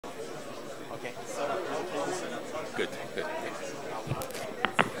Good, good.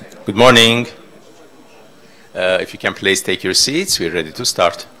 Good morning. If you can please take your seats, we're ready to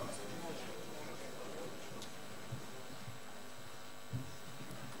start.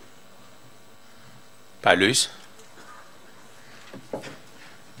 Luis.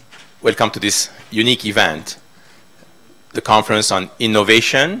 Welcome to this unique event, the Conference on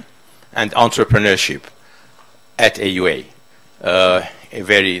Innovation and Entrepreneurship at AUA. A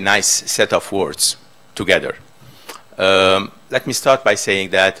very nice set of words together. Let me start by saying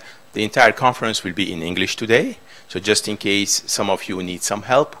that the entire conference will be in English today, so just in case some of you need some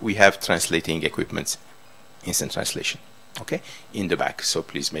help, we have translating equipment, instant translation, okay, in the back. So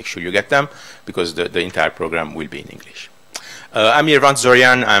please make sure you get them, because the entire program will be in English. I'm Yervant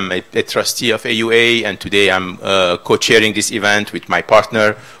Zorian. I'm a trustee of AUA, and today I'm co-chairing this event with my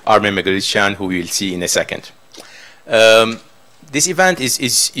partner, Armen Megadisyan, who we will see in a second. This event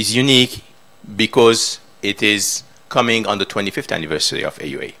is unique because it is coming on the 25th anniversary of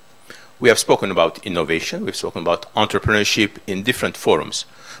AUA. We have spoken about innovation, we've spoken about entrepreneurship in different forums,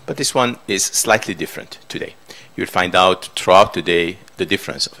 but this one is slightly different today. You'll find out throughout the day the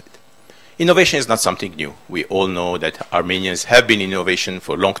difference of it. Innovation is not something new. We all know that Armenians have been in innovation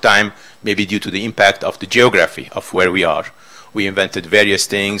for a long time, maybe due to the impact of the geography of where we are. We invented various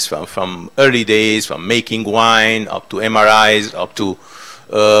things from early days, from making wine, up to MRIs, up to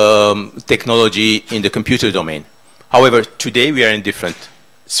technology in the computer domain. However, today we are in a different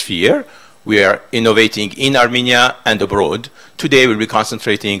sphere. We are innovating in Armenia and abroad. Today we'll be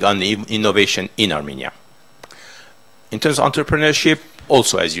concentrating on the innovation in Armenia. In terms of entrepreneurship,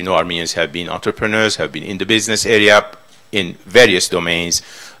 also, as you know, Armenians have been entrepreneurs, have been in the business area in various domains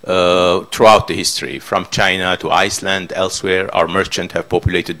throughout the history. From China to Iceland, elsewhere, our merchants have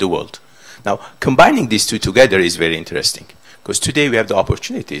populated the world. Now, combining these two together is very interesting, because today we have the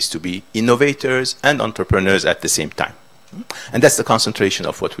opportunities to be innovators and entrepreneurs at the same time. And that's the concentration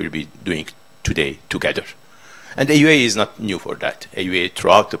of what we'll be doing today together. And AUA is not new for that. AUA,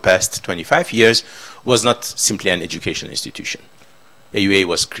 throughout the past 25 years, was not simply an education institution. AUA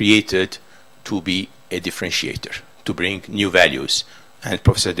was created to be a differentiator, to bring new values. And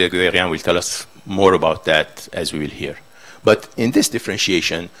Professor Derguderian will tell us more about that as we will hear. But in this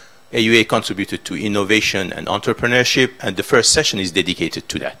differentiation, AUA contributed to innovation and entrepreneurship, and the first session is dedicated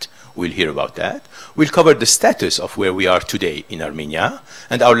to that. We'll hear about that. We'll cover the status of where we are today in Armenia,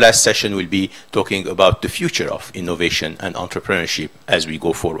 and our last session will be talking about the future of innovation and entrepreneurship as we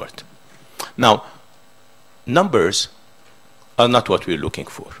go forward. Now, numbers are not what we're looking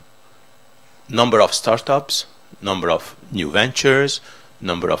for. Number of startups, number of new ventures,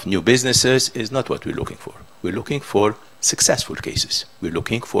 number of new businesses is not what we're looking for. We're looking for successful cases. We're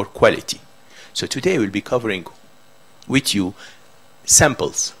looking for quality. So today we'll be covering with you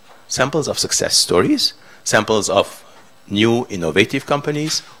samples of success stories, samples of new innovative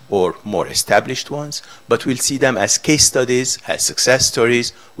companies or more established ones, but we'll see them as case studies, as success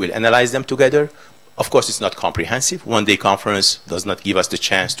stories. We'll analyze them together. Of course, it's not comprehensive. One-day conference does not give us the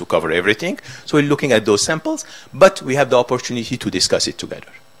chance to cover everything. So we're looking at those samples, but we have the opportunity to discuss it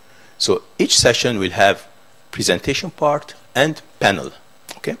together. So each session will have presentation part and panel,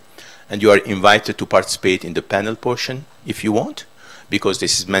 okay? And you are invited to participate in the panel portion if you want, because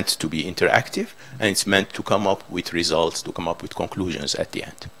this is meant to be interactive, and it's meant to come up with results, to come up with conclusions at the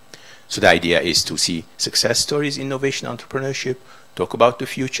end. So the idea is to see success stories, innovation, entrepreneurship, talk about the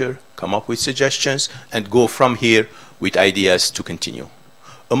future, come up with suggestions, and go from here with ideas to continue.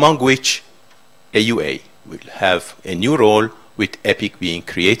 Among which AUA will have a new role with EPIC being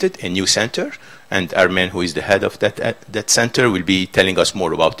created, a new center, and Armen, who is the head of that center, will be telling us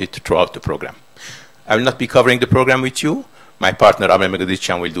more about it throughout the program. I will not be covering the program with you. My partner, Armen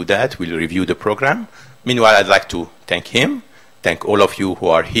Megadisyan, will do that. We'll review the program. Meanwhile, I'd like to thank him, thank all of you who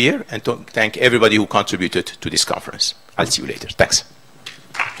are here, and to thank everybody who contributed to this conference. I'll see you later. Thanks.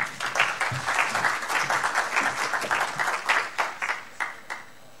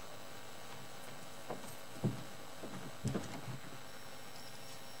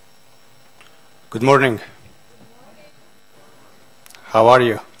 Good morning. How are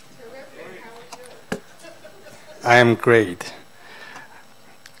you? I am great.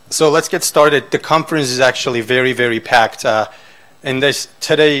 So let's get started. The conference is actually very, very packed.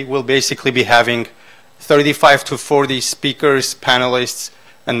 Today we'll basically be having 35 to 40 speakers, panelists,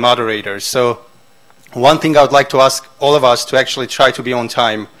 and moderators. So one thing I would like to ask all of us to actually try to be on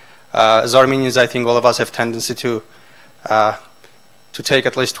time. As Armenians, I think all of us have tendency to take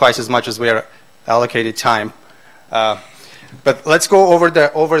at least twice as much as we are allocated time. But let's go over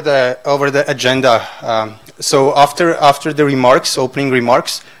the agenda. So after the remarks, opening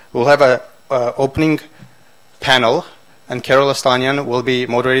remarks, we'll have a opening panel, and Carol Astanian will be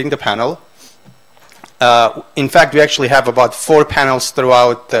moderating the panel. In fact, we actually have about 4 panels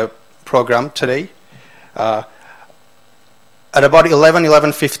throughout the program today. At about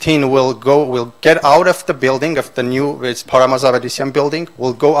 11:15, we'll get out of the building of the new, it's Paramazavadisyan building.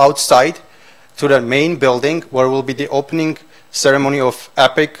 We'll go outside to the main building where will be the opening ceremony of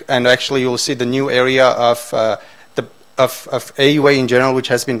APIC, and actually you'll see the new area of AUA in general, which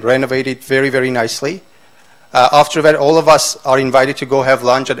has been renovated very, very nicely. After that, all of us are invited to go have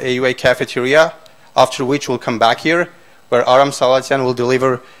lunch at AUA cafeteria, after which we'll come back here, where Aram Salatyan will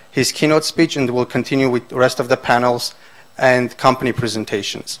deliver his keynote speech, and we'll continue with the rest of the panels and company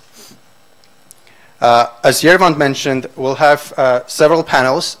presentations. As Yervant mentioned, we'll have several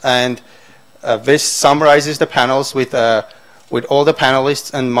panels, and this summarizes the panels with all the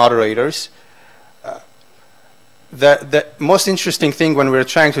panelists and moderators. The most interesting thing when we're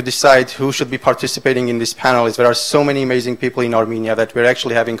trying to decide who should be participating in this panel is there are so many amazing people in Armenia that we're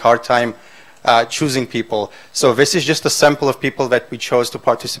actually having a hard time choosing people. So this is just a sample of people that we chose to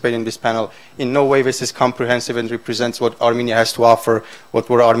participate in this panel. In no way this is comprehensive and represents what Armenia has to offer, what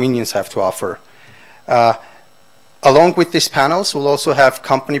Armenians have to offer. Along with these panels, we'll also have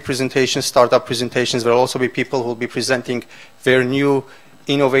company presentations, startup presentations. There will also be people who will be presenting their new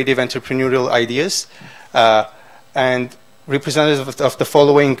innovative entrepreneurial ideas. And representatives of the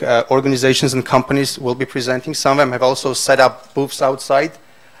following organizations and companies will be presenting. Some of them have also set up booths outside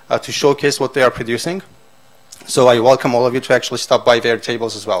to showcase what they are producing. So I welcome all of you to actually stop by their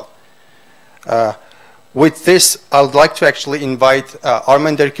tables as well. With this, I would like to actually invite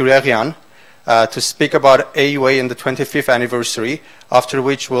Armender Gurerian to speak about AUA and the 25th anniversary, after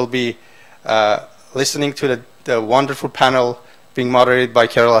which we'll be listening to the wonderful panel being moderated by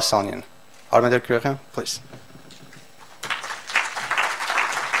Carol Astanian. Armender Gurerian, please.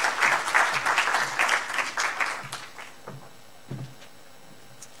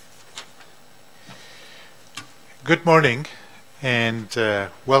 Good morning, and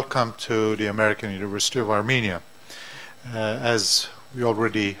welcome to the American University of Armenia. As we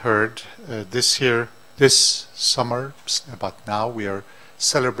already heard, this summer, about now, we are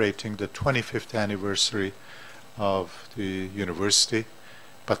celebrating the 25th anniversary of the university.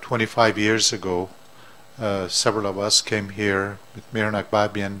 About 25 years ago, several of us came here with Miran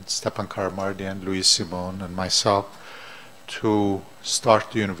Akbabian, Stepan Karamardian, Louis Simon, and myself to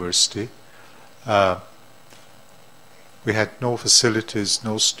start the university. We had no facilities,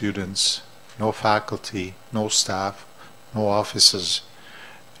 no students, no faculty, no staff, no offices.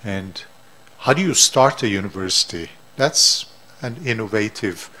 And how do you start a university? That's an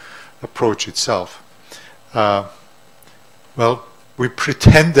innovative approach itself. Well, we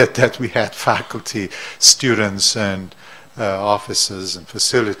pretended that we had faculty, students, and offices and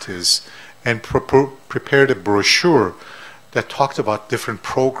facilities, and prepared a brochure that talked about different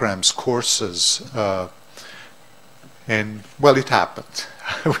programs, courses, and, well, it happened.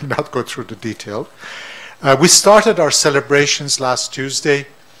 I will not go through the detail. We started our celebrations last Tuesday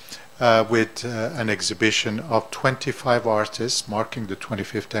with an exhibition of 25 artists marking the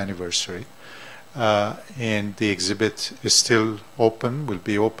 25th anniversary. And the exhibit is still open, will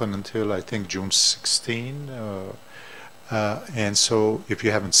be open until, I think, June 16. And so if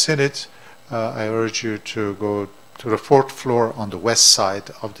you haven't seen it, I urge you to go to the 4th floor on the west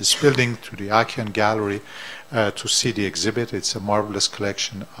side of this building, to the Akian Gallery, to see the exhibit. It's a marvelous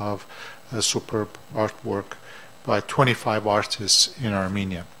collection of superb artwork by 25 artists in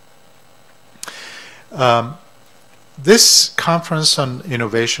Armenia. This conference on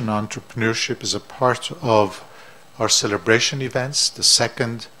innovation and entrepreneurship is a part of our celebration events, the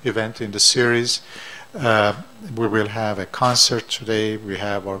second event in the series. We will have a concert today, we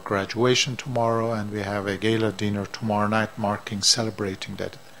have our graduation tomorrow, and we have a gala dinner tomorrow night celebrating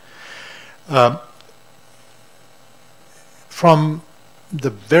that. From the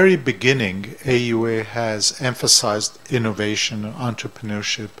very beginning, AUA has emphasized innovation and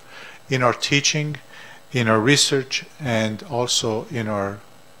entrepreneurship in our teaching, in our research, and also in our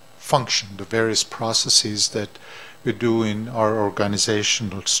function, the various processes that we do in our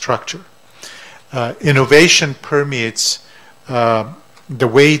organizational structure. Innovation permeates the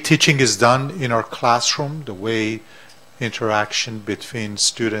way teaching is done in our classroom, the way interaction between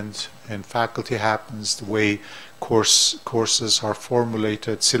student and faculty happens, the way courses are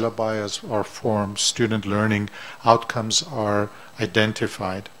formulated, syllabi are formed, student learning outcomes are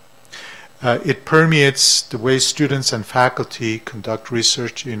identified. It permeates the way students and faculty conduct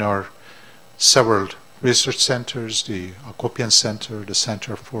research in our several research centers, the Akopian Center, the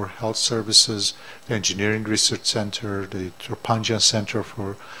Center for Health Services, the Engineering Research Center, the Turpanjian Center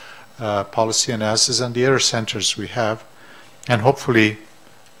for policy analysis, and the other centers we have, and hopefully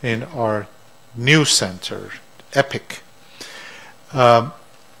in our new center, EPIC.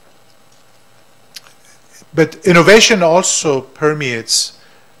 But innovation also permeates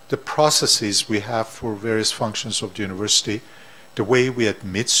the processes we have for various functions of the university, the way we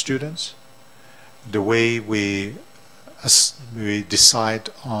admit students, the way we decide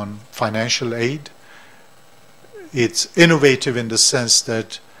on financial aid. It's innovative in the sense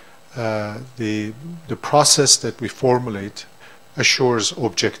that the process that we formulate assures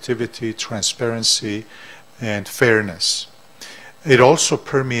objectivity, transparency, and fairness. It also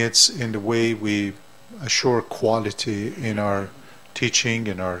permeates in the way we assure quality in our teaching,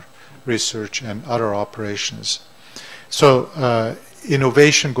 in our research, and other operations. So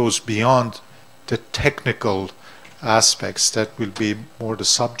innovation goes beyond the technical aspects that will be more the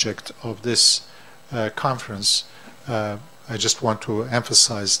subject of this conference. I just want to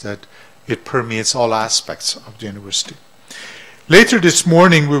emphasize that it permeates all aspects of the university. Later this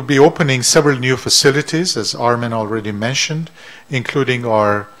morning, we'll be opening several new facilities, as Armin already mentioned, including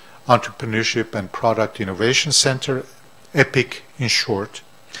our Entrepreneurship and Product Innovation Center, EPIC in short.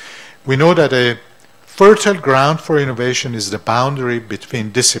 We know that a fertile ground for innovation is the boundary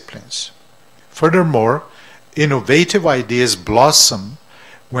between disciplines. Furthermore, innovative ideas blossom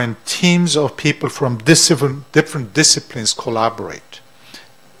when teams of people from different disciplines collaborate.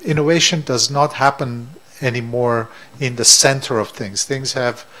 Innovation does not happen anymore in the center of things.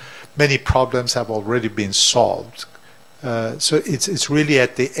 Many problems have already been solved. So it's really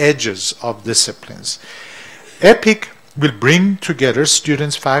at the edges of disciplines. EPIC will bring together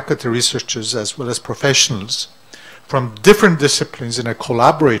students, faculty, researchers, as well as professionals from different disciplines in a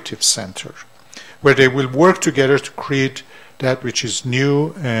collaborative center, where they will work together to create that which is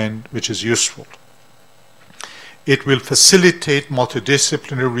new and which is useful. It will facilitate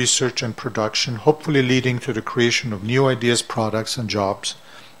multidisciplinary research and production, hopefully leading to the creation of new ideas, products, and jobs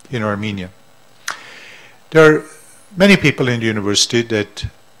in Armenia. There are many people in the university that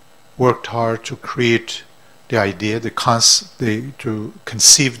worked hard to create the idea, to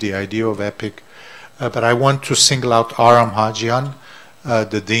conceive the idea of EPIC, but I want to single out Aram Hajian,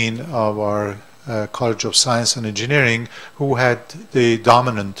 the Dean of our College of Science and Engineering, who had the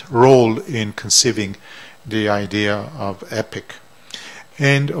dominant role in conceiving the idea of EPIC.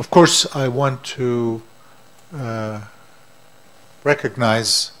 And of course, I want to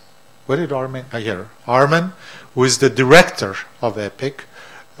recognize, what did Armin, Armin, who is the director of EPIC,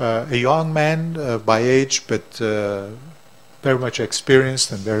 a young man by age, but very much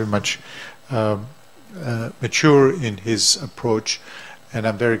experienced and very much mature in his approach, and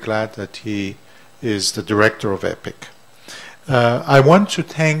I'm very glad that he is the director of EPIC. I want to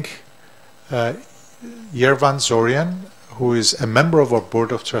thank Yervan Zorian, who is a member of our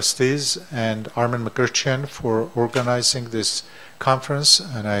Board of Trustees, and Armin Makirchian for organizing this conference,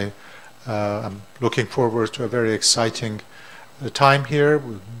 and I'm looking forward to a very exciting time here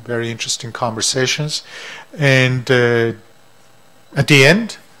with very interesting conversations. And at the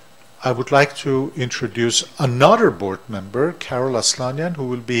end, I would like to introduce another board member, Carol Aslanyan, who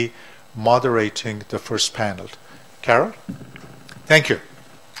will be moderating the first panel. Carol? Thank you.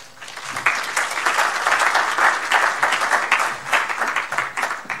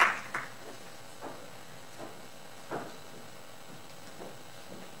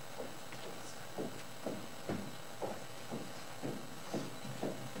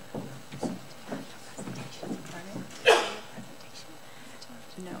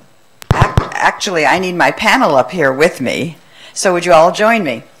 Actually, I need my panel up here with me, so would you all join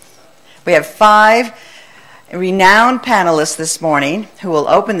me? We have 5 renowned panelists this morning who will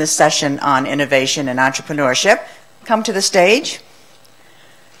open this session on innovation and entrepreneurship. Come to the stage.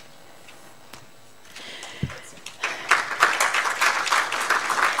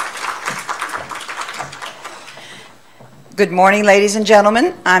 Good morning, ladies and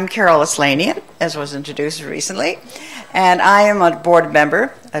gentlemen. I'm Carol Aslanyan, as was introduced recently, and I am a board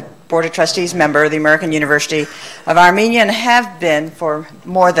member, a Board of Trustees member of the American University of Armenia, and have been for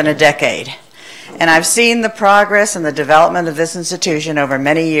more than a decade. And I've seen the progress and the development of this institution over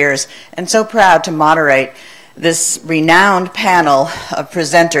many years, and so proud to moderate this renowned panel of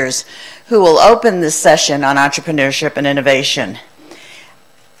presenters who will open this session on entrepreneurship and innovation.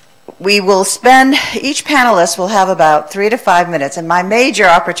 We will spend, each panelist will have about 3 to 5 minutes, and my major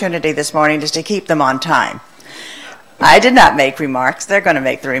opportunity this morning is to keep them on time. I did not make remarks, they're going to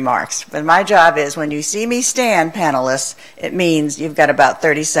make the remarks. But my job is, when you see me stand, panelists, it means you've got about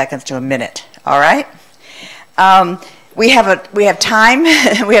 30 seconds to a minute, all right? We have time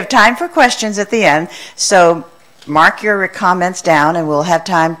we have time for questions at the end, so mark your comments down, and we'll have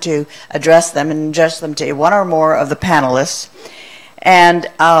time to address them and address them to one or more of the panelists. And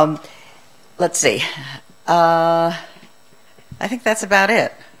let's see. I think that's about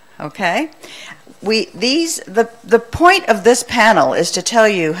it. Okay. The point of this panel is to tell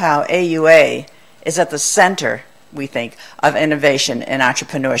you how AUA is at the center, we think, of innovation and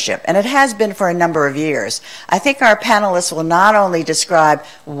entrepreneurship. And it has been for a number of years. I think our panelists will not only describe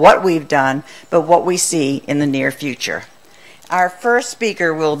what we've done, but what we see in the near future. Our first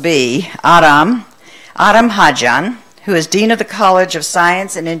speaker will be Adam Hajan, who is Dean of the College of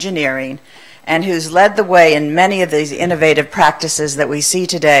Science and Engineering, and who's led the way in many of these innovative practices that we see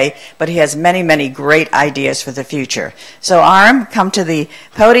today, but he has many, many great ideas for the future. So Aram, come to the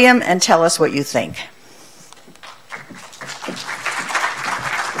podium and tell us what you think.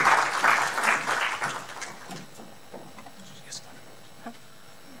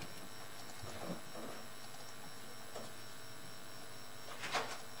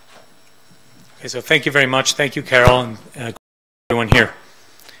 Okay, so thank you very much. Thank you, Carol, and everyone here.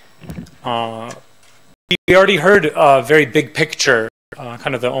 We already heard a very big picture,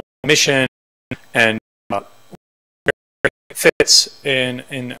 kind of the mission and fits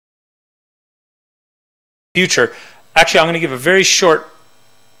in future. Actually, I'm going to give a very short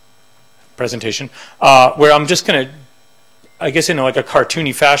presentation where I'm just going to, I guess in like a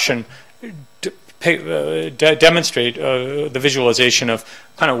cartoony fashion, demonstrate the visualization of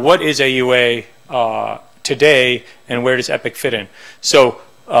kind of what is AUA today and where does EPIC fit in. So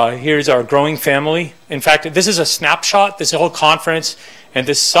here's our growing family. In fact, this is a snapshot. This whole conference and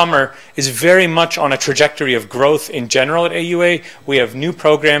this summer is very much on a trajectory of growth in general at AUA. We have new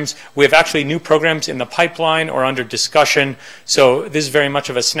programs. We have actually new programs in the pipeline or under discussion. So this is very much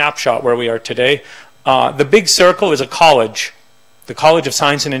of a snapshot where we are today. The big circle is a college, the College of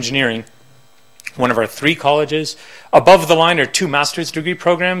Science and Engineering, one of our 3 colleges. Above the line are 2 master's degree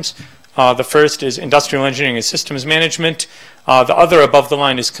programs. The first is Industrial Engineering and Systems Management. The other above the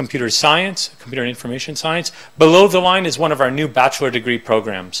line is Computer Science, Computer and Information Science. Below the line is one of our new bachelor degree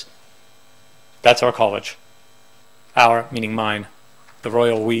programs. That's our college. Our, meaning mine. The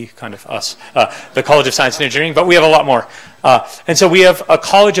royal we, kind of us. The College of Science and Engineering, but we have a lot more. And so we have a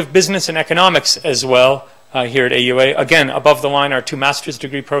College of Business and Economics as well here at AUA. Again, above the line are 2 master's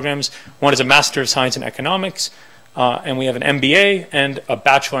degree programs. One is a Master of Science in Economics, and we have an MBA and a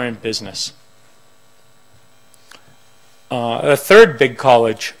Bachelor in Business. The third big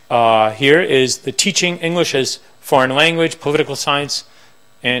college here is the Teaching English as Foreign Language, Political Science,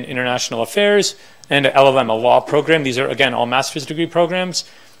 and International Affairs, and an LLM, a law program. These are, again, all master's degree programs.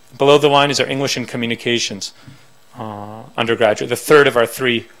 Below the line is our English and Communications undergraduate, the third of our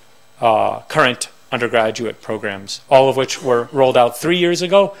 3 current undergraduate programs, all of which were rolled out 3 years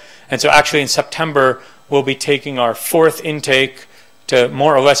ago. And so actually in September, we'll be taking our 4th intake to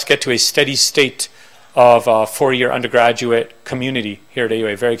more or less get to a steady state of a 4-year undergraduate community here at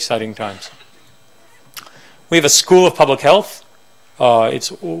AUA. Very exciting times. We have a School of Public Health. It's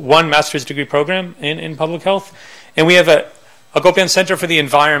 1 master's degree program in public health. And we have a Agopian Center for the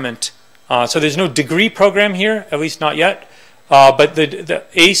Environment. So there's no degree program here, at least not yet. But the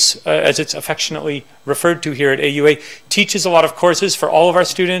ACE, as it's affectionately referred to here at AUA, teaches a lot of courses for all of our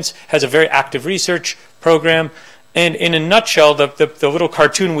students, has a very active research program. And in a nutshell, the little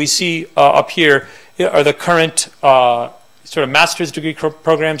cartoon we see up here are the current sort of master's degree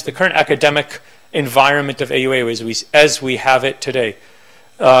programs, the current academic environment of AUA as we have it today.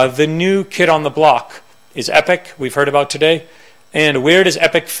 The new kid on the block is EPIC, we've heard about today. And where does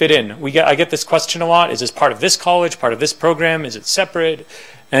EPIC fit in? I get this question a lot. Is this part of this college, part of this program? Is it separate?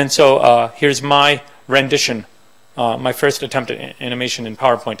 And so here's my rendition, my first attempt at animation in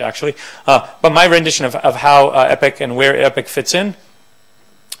PowerPoint, actually. But my rendition of how EPIC and where EPIC fits in.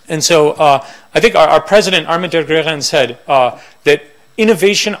 And so I think our president, Armin de Guerin, said that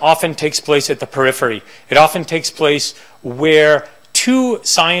innovation often takes place at the periphery. It often takes place where 2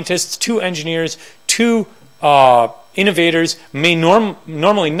 scientists, 2 engineers, 2 innovators may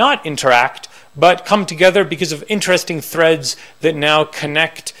normally not interact, but come together because of interesting threads that now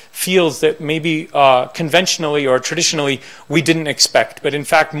connect fields that maybe conventionally or traditionally we didn't expect. But in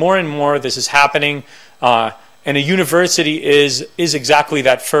fact, more and more this is happening, and a university is exactly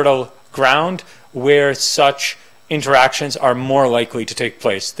that fertile ground where such interactions are more likely to take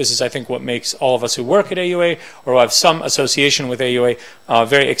place. This is, I think, what makes all of us who work at AUA or who have some association with AUA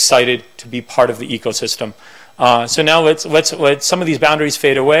very excited to be part of the ecosystem. So now let's let some of these boundaries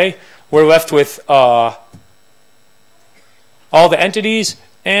fade away. We're left with all the entities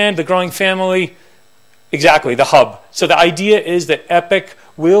and the growing family, exactly, the hub. So the idea is that EPIC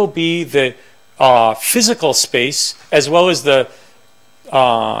will be the physical space as well as the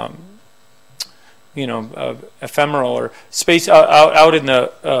ephemeral or space out in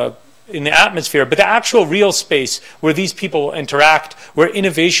the atmosphere, but the actual real space where these people will interact, where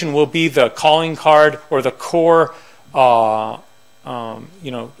innovation will be the calling card or the core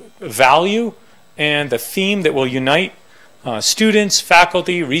value and the theme that will unite students,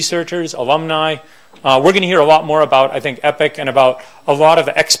 faculty, researchers, alumni. We're going to hear a lot more about, I think, EPIC and about a lot of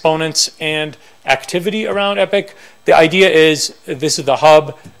the exponents and activity around EPIC. The idea is this is the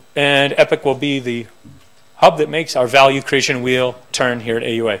hub, and EPIC will be the hub that makes our value creation wheel turn here at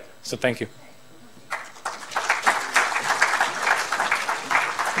AUA. So thank you.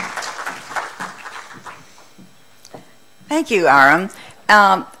 Thank you, Aram.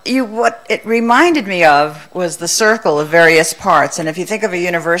 What it reminded me of was the circle of various parts. And if you think of a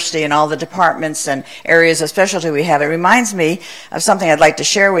university and all the departments and areas of specialty we have, it reminds me of something I'd like to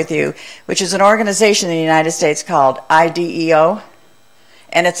share with you, which is an organization in the United States called IDEO.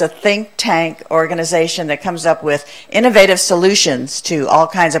 And it's a think tank organization that comes up with innovative solutions to all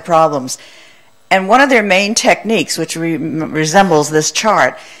kinds of problems. And one of their main techniques, which resembles this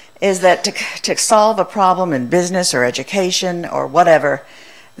chart, is that to solve a problem in business or education or whatever,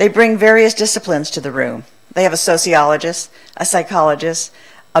 they bring various disciplines to the room. They have a sociologist, a psychologist,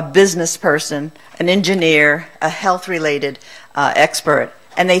 a business person, an engineer, a health-related expert,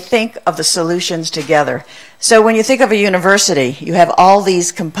 and they think of the solutions together. So when you think of a university, you have all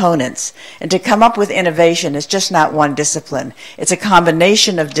these components, and to come up with innovation is just not one discipline. It's a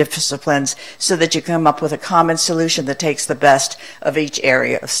combination of disciplines so that you come up with a common solution that takes the best of each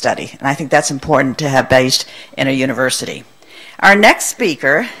area of study. And I think that's important to have based in a university. Our next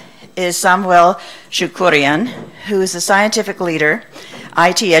speaker is Samuel Shukurian, who is the scientific leader,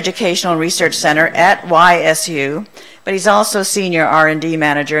 IT Educational and Research Center at YSU, but he's also senior R&D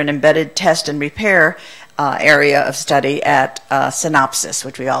manager in embedded test and repair area of study at Synopsys,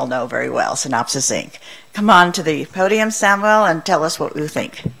 which we all know very well, Synopsys Inc. Come on to the podium, Samuel, and tell us what you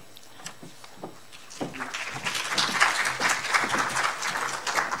think.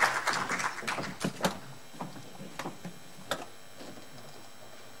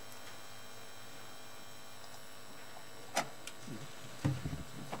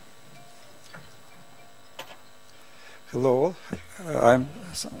 Hello, I'm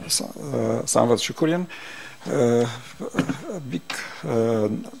Samuel Shukurian. A big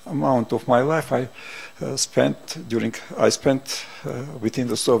amount of my life I spent within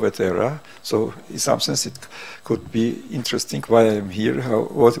the Soviet era. So in some sense it could be interesting why I'm here,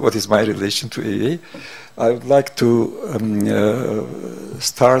 what is my relation to AA. I would like to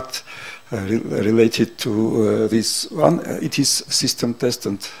start related to this one. It is System Test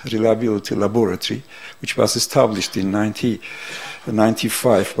and Reliability Laboratory, which was established in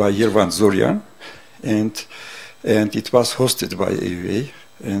 1995 by Yervan Zoryan, and it was hosted by AUA.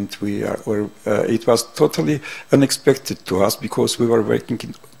 And it was totally unexpected to us because we were working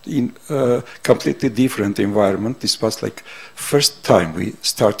in a completely different environment. This was like first time we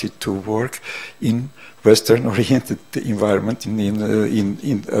started to work in Western-oriented environment, and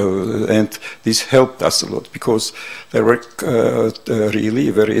this helped us a lot because there were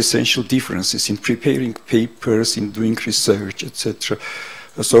really very essential differences in preparing papers, in doing research, etc.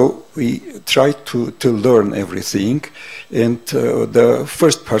 So we tried to learn everything, and the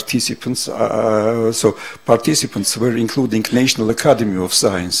first participants, participants were including National Academy of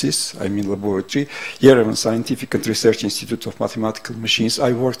Sciences, laboratory, Yerevan Scientific and Research Institute of Mathematical Machines.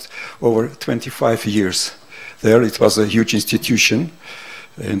 I worked over 25 years there. It was a huge institution,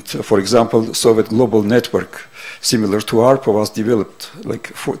 and for example, Soviet Global Network, similar to ARPA, was developed,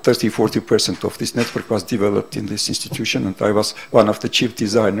 like 30–40% of this network was developed in this institution, and I was one of the chief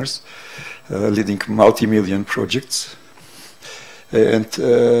designers leading multi-million projects. And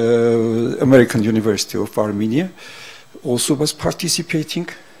American University of Armenia also was participating.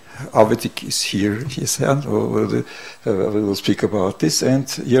 Avetik is here, we will speak about this, and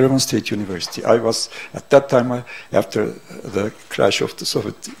Yerevan State University. I was, at that time, after the crash of the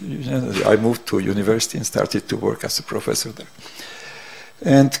Soviet Union, I moved to university and started to work as a professor there.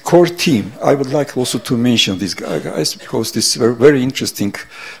 And core team, I would like also to mention these guys because these were very interesting.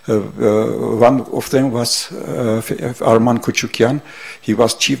 One of them was Arman Kochukyan. He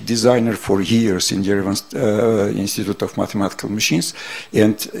was chief designer for years in Yerevan Institute of Mathematical Machines,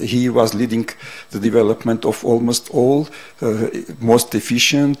 and he was leading the development of almost all most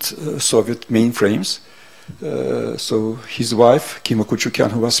efficient Soviet mainframes. So his wife, Kima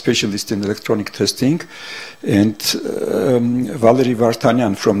Kochukyan, who was specialist in electronic testing, and Valery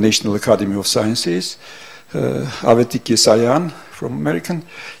Vartanyan from National Academy of Sciences, Avetik Yesayan from American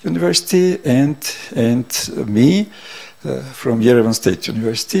University, and me from Yerevan State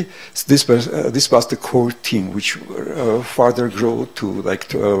University. So this was the core team, which further grew to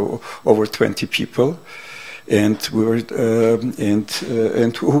like over 20 people. And we were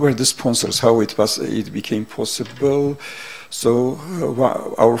and who were the sponsors? How it became possible? So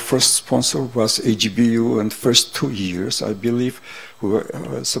our first sponsor was AGBU, and first 2 years, I believe, we were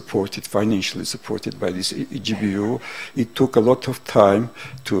financially supported by this AGBU. It took a lot of time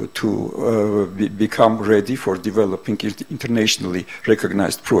to become ready for developing internationally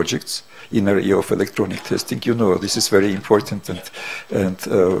recognized projects in the area of electronic testing. You know, this is very important and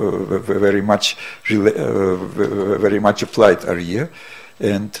very much applied area.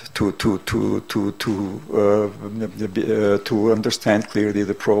 And to understand clearly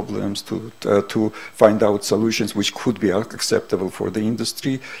the problems, to find out solutions which could be acceptable for the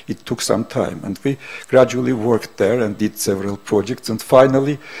industry, it took some time. And we gradually worked there and did several projects. And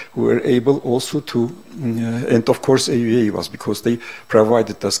finally, we were able also to, and of course AUA was, because they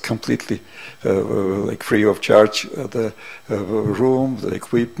provided us completely like free of charge the room, the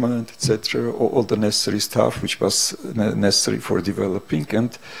equipment, etc., all the necessary stuff which was necessary for developing.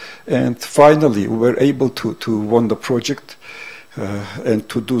 And finally, we were able to won the project and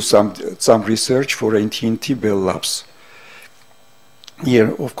to do some research for AT&T Bell Labs.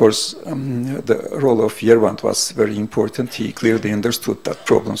 Here, of course, the role of Yerevan was very important. He clearly understood that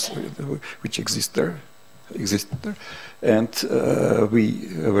problems which exist there, and we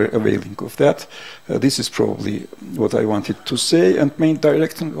were availing of that. This is probably what I wanted to say. And main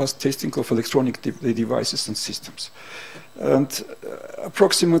direction was testing of electronic devices and systems. And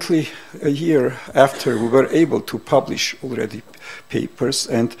approximately a year after, we were able to publish already papers,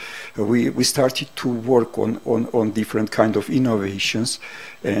 and we started to work on different kind of innovations.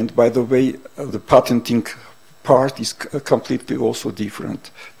 And by the way, the patenting part is completely also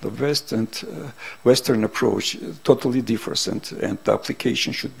different. The West and Western approach totally differs, and the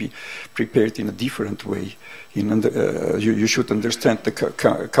application should be prepared in a different way. You should understand the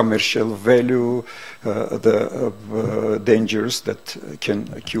commercial value, the dangers that can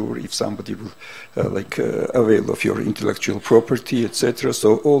occur if somebody will avail of your intellectual property, etc.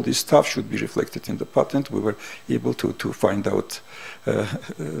 So all this stuff should be reflected in the patent. We were able to find out.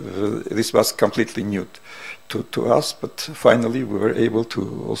 This was completely new to us, but finally we were able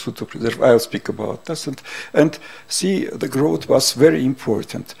to also to preserve. I'll speak about this, and see, the growth was very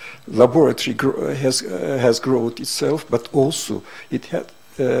important. Laboratory has growth itself, but also it had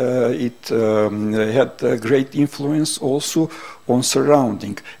great influence also on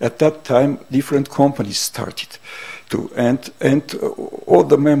surrounding. At that time, different companies started to, and all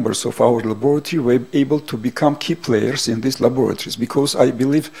the members of our laboratory were able to become key players in these laboratories, because I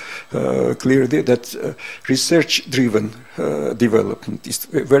believe clearly that research-driven development is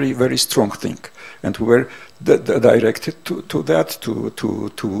a very, very strong thing, and we were directed to that,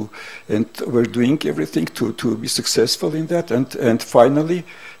 and we're doing everything to be successful in that, and finally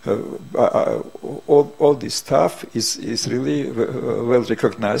all this stuff is really well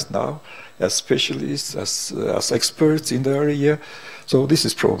recognized now as specialists, as experts in the area. So this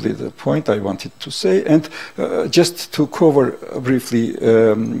is probably the point I wanted to say. And just to cover briefly,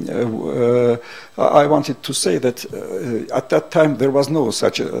 I wanted to say that at that time there was no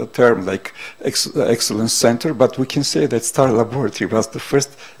such a term like excellence center, but we can say that Star Laboratory was the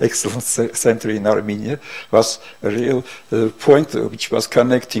first excellence center in Armenia. Was a real point which was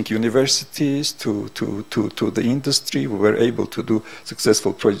connecting universities to the industry. We were able to do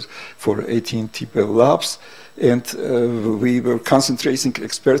successful projects for AT&T Bell Labs. And we were concentrating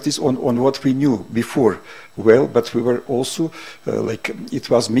expertise on what we knew before well, but we were also it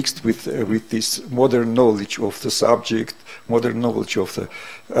was mixed with this modern knowledge of the subject, modern knowledge of the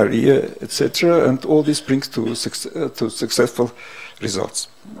area, etc. And all this brings to successful results.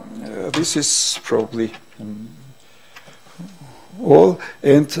 This is probably all,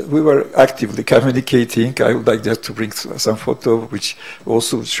 and we were actively communicating. I would like just to bring some photo which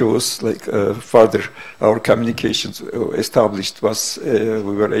also shows further our communications established was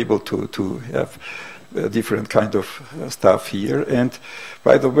we were able to have different kind of stuff here. And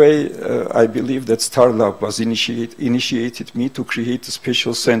by the way, I believe that Star Lab was initiated me to create a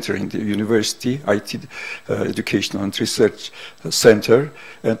special center in the university, IT Educational and Research Center.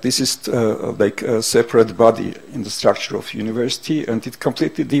 And this is like a separate body in the structure of university, and it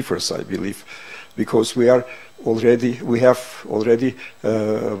completely differs, I believe, because we are we have already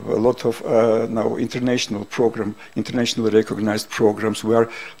a lot of now internationally recognized programs. We are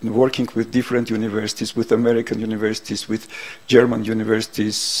working with different universities, with American universities, with German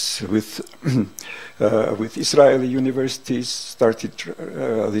universities, with with Israeli universities. Started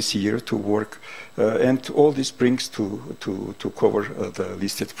this year to work, and all this brings to cover the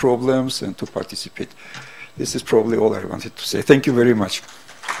listed problems and to participate. This is probably all I wanted to say. Thank you very much.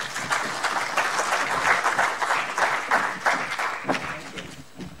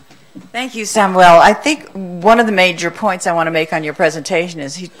 Thank you, Samuel. I think one of the major points I want to make on your presentation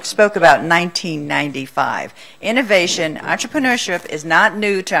is he spoke about 1995. Innovation, entrepreneurship is not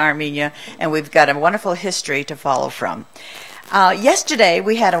new to Armenia, and we've got a wonderful history to follow from. Yesterday,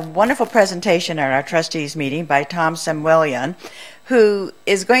 we had a wonderful presentation at our trustees meeting by Tom Samuelian, who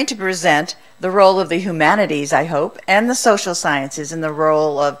is going to present the role of the humanities, I hope, and the social sciences in the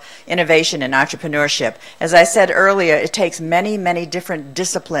role of innovation and entrepreneurship. As I said earlier, it takes many, many different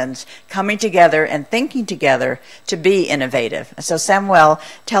disciplines coming together and thinking together to be innovative. So Samuel,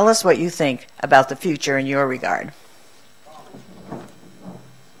 tell us what you think about the future in your regard.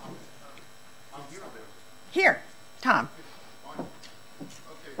 Here, Tom.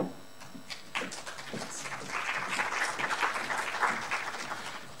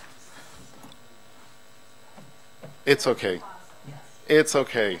 It's okay. It's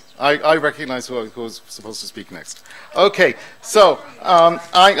okay. I recognize who's supposed to speak next. Okay, so I'm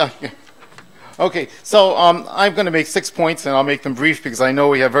going to make 6 points, and I'll make them brief because I know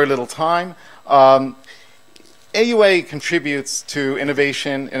we have very little time. AUA contributes to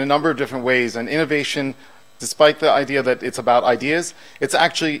innovation in a number of different ways, and innovation, despite the idea that it's about ideas, it's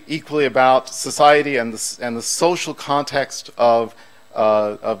actually equally about society and the social context of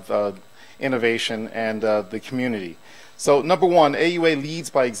innovation and the community. So number one, AUA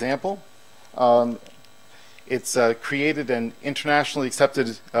leads by example. It's created an internationally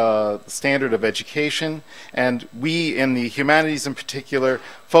accepted standard of education, and we in the humanities in particular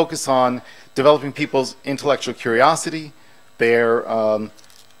focus on developing people's intellectual curiosity, their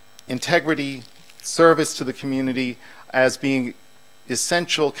integrity, service to the community as being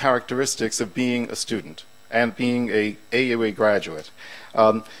essential characteristics of being a student and being a AUA graduate.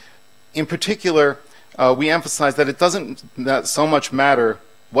 In particular, we emphasize that it doesn't so much matter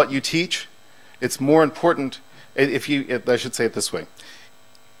what you teach. It's more important, I should say it this way.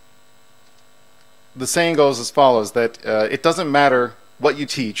 The saying goes as follows, that it doesn't matter what you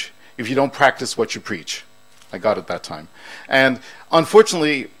teach if you don't practice what you preach. I got it that time. And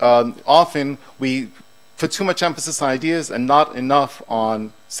unfortunately, often we put too much emphasis on ideas and not enough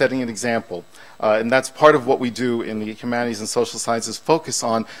on setting an example. And that's part of what we do in the humanities and social sciences, focus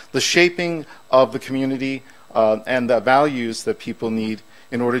on the shaping of the community and the values that people need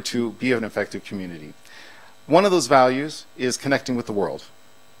in order to be an effective community. One of those values is connecting with the world.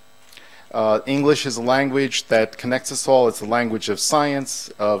 English is a language that connects us all. It's a language of science,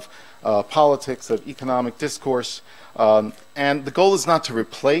 of politics, of economic discourse. And the goal is not to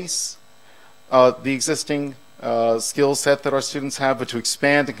replace the existing skill set that our students have, but to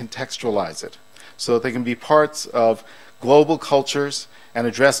expand and contextualize it so that they can be parts of global cultures and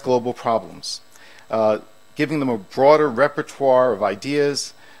address global problems. Giving them a broader repertoire of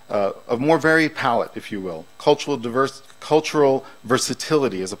ideas, a more varied palette, if you will, cultural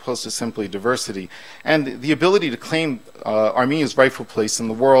versatility as opposed to simply diversity, and the ability to claim Armenia's rightful place in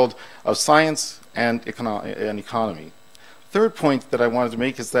the world of science and economy. Third point that I wanted to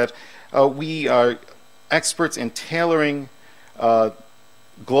make is that we are experts in tailoring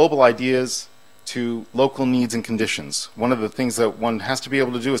global ideas to local needs and conditions. One of the things that one has to be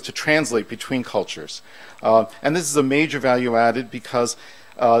able to do is to translate between cultures. And this is a major value added because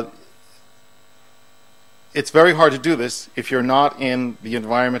it's very hard to do this if you're not in the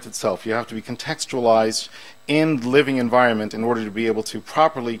environment itself. You have to be contextualized in the living environment in order to be able to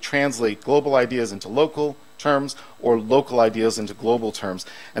properly translate global ideas into local terms or local ideas into global terms.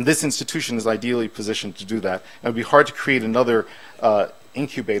 And this institution is ideally positioned to do that. And it would be hard to create another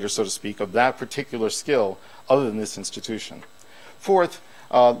incubator, so to speak, of that particular skill other than this institution. Fourth,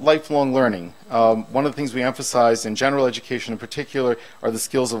 lifelong learning. One of the things we emphasize in general education in particular are the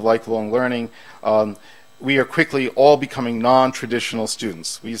skills of lifelong learning. We are quickly all becoming non-traditional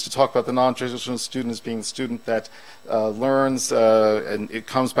students. We used to talk about the non-traditional student as being the student that learns and it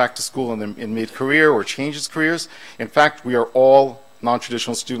comes back to school in mid-career or changes careers. In fact, we are all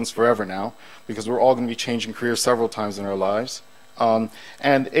non-traditional students forever now because we're all going to be changing careers several times in our lives. And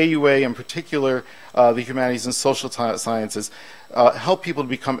AUA in particular, the humanities and social sciences, help people to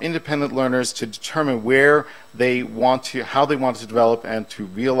become independent learners, to determine where they want to, how they want to develop, and to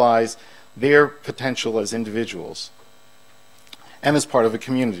realize their potential as individuals and as part of a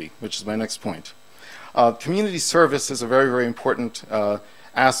community, which is my next point. Community service is a very, very important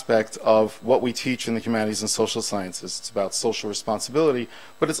aspect of what we teach in the humanities and social sciences. It's about social responsibility,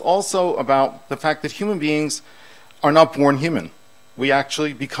 but it's also about the fact that human beings are not born human. We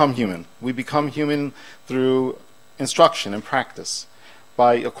actually become human. We become human through instruction and practice,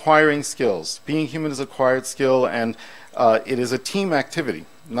 by acquiring skills. Being human is acquired skill, and it is a team activity,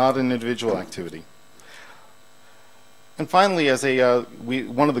 not an individual activity. And finally, as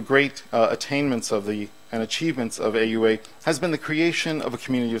one of the great attainments of and achievements of AUA has been the creation of a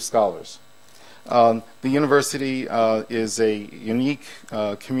community of scholars. The university is a unique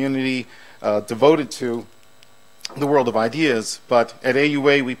community devoted to the world of ideas, but at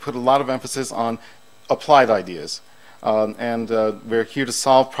AUA we put a lot of emphasis on applied ideas. And we're here to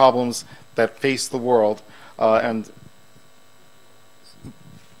solve problems that face the world. And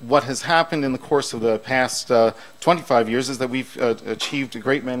what has happened in the course of the past 25 years is that we've achieved a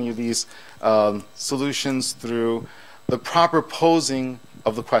great many of these solutions through the proper posing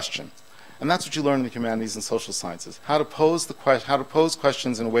of the question. And that's what you learn in the humanities and social sciences: how to pose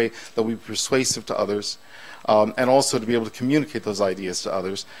questions in a way that will be persuasive to others, and also to be able to communicate those ideas to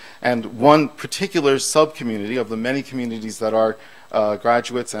others. And one particular sub-community of the many communities that our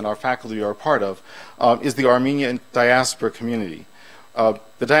graduates and our faculty are a part of is the Armenian diaspora community.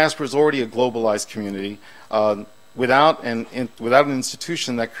 The diaspora is already a globalized community. Without an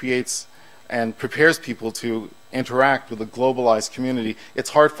institution that creates and prepares people to interact with a globalized community,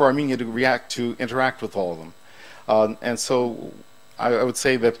 it's hard for Armenia to interact with all of them. And so I would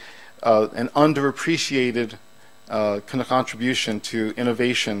say that an underappreciated contribution to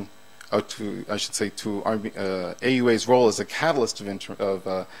innovation, to AUA's role as a catalyst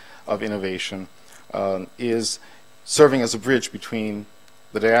of innovation, is serving as a bridge between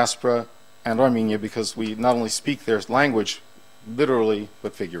the diaspora and Armenia, because we not only speak their language literally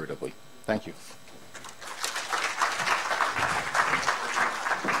but figuratively. Thank you.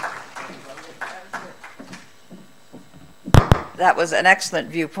 That was an excellent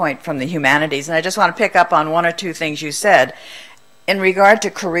viewpoint from the humanities, and I just want to pick up on one or two things you said. In regard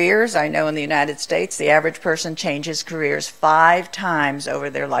to careers, I know in the United States the average person changes careers 5 times over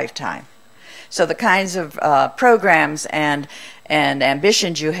their lifetime. So the kinds of programs and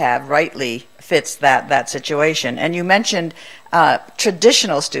ambitions you have rightly fits that situation. And you mentioned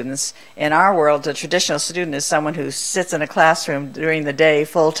traditional students. In our world, a traditional student is someone who sits in a classroom during the day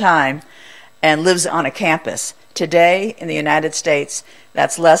full time and lives on a campus. Today, in the United States,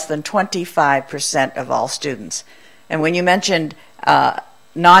 that's less than 25% of all students. And when you mentioned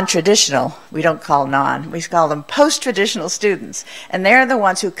non-traditional, we don't call we call them post-traditional students. And they're the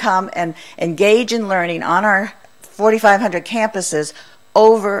ones who come and engage in learning on our 4,500 campuses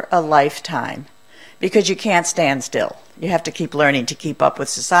over a lifetime, because you can't stand still. You have to keep learning to keep up with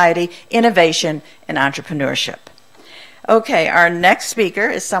society, innovation, and entrepreneurship. Okay, our next speaker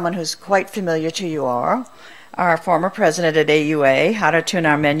is someone who's quite familiar to you all, our former president at AUA, Haratun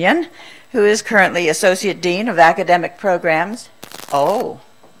Armenyan, who is currently Associate Dean of Academic Programs. Oh,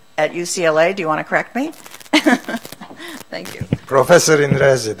 at UCLA. Do you want to correct me? Thank you. Professor in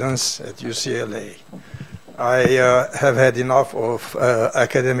residence at UCLA. I have had enough of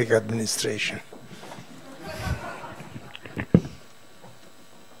academic administration.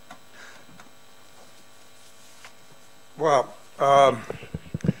 Well,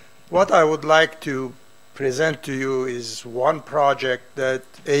 what I would like to present to you is one project that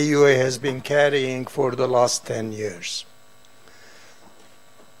AUA has been carrying for the last 10 years.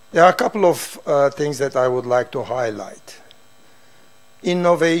 There are a couple of things that I would like to highlight.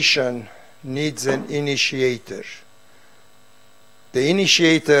 Innovation needs an initiator. The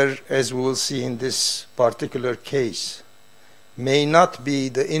initiator, as we will see in this particular case, may not be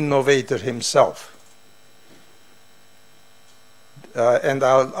the innovator himself. And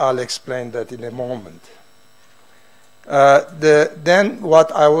I'll explain that in a moment. Then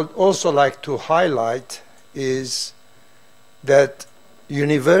what I would also like to highlight is that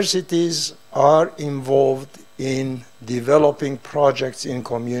universities are involved in developing projects in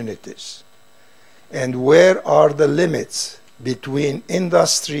communities. And where are the limits between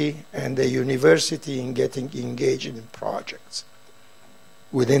industry and the university in getting engaged in projects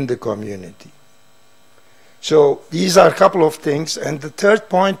within the community? So these are a couple of things. And the third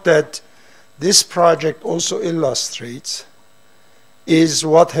point that this project also illustrates is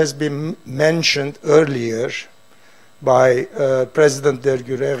what has been mentioned earlier by President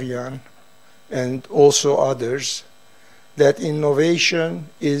Dergurerian and also others, that innovation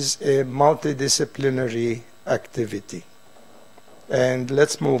is a multidisciplinary activity. And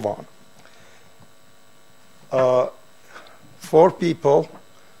let's move on. 4 people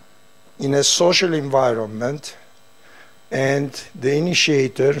in a social environment, and the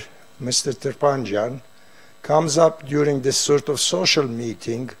initiator, Mr. Terpanjan, comes up during this sort of social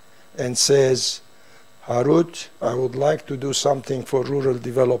meeting and says, Harut, I would like to do something for rural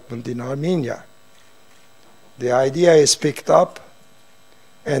development in Armenia. The idea is picked up,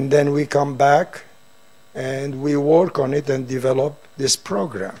 and then we come back and we work on it and develop this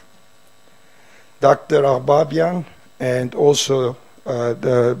program. Dr. Ahbabian and also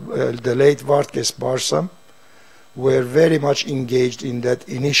the late Vartkes Barsam were very much engaged in that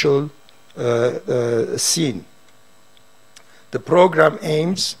initial scene. The program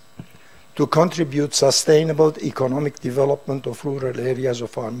aims to contribute sustainable economic development of rural areas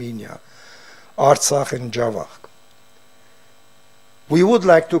of Armenia, Artsakh and Javakh. We would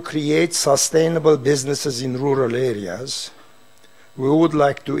like to create sustainable businesses in rural areas. We would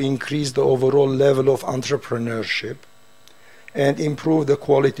like to increase the overall level of entrepreneurship and improve the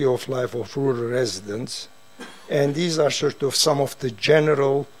quality of life of rural residents. And these are sort of some of the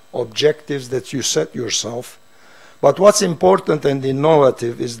general objectives that you set yourself. But what's important and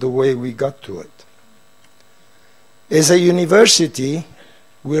innovative is the way we got to it. As a university,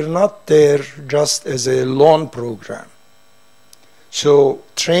 we're not there just as a loan program. So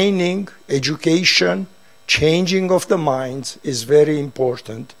training, education, changing of the minds is very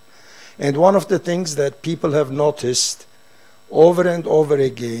important. And one of the things that people have noticed over and over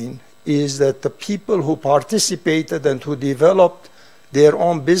again is that the people who participated and who developed their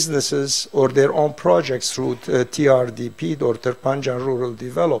own businesses or their own projects through TRDP or Terpanjan Rural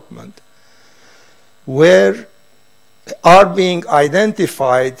Development are being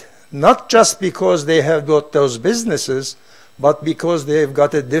identified not just because they have got those businesses, but because they've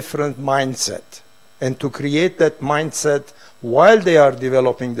got a different mindset. And to create that mindset while they are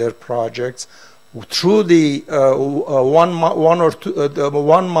developing their projects through the 1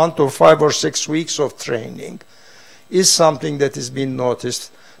 month or 5 or 6 weeks of training is something that has been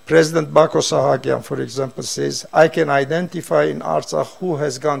noticed. President Bako Sahakian, for example, says, I can identify in Artsakh who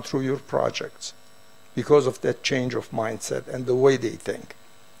has gone through your projects because of that change of mindset and the way they think.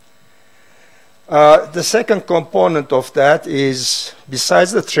 The second component of that is,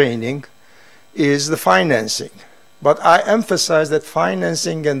 besides the training, is the financing. But I emphasize that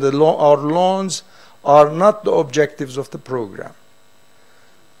financing and our loans are not the objectives of the program.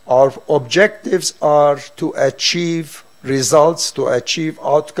 Our objectives are to achieve results, to achieve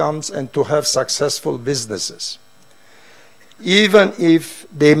outcomes, and to have successful businesses. Even if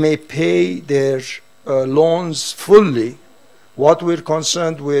they may pay their loans fully, what we're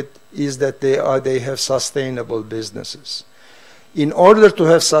concerned with is that they have sustainable businesses. In order to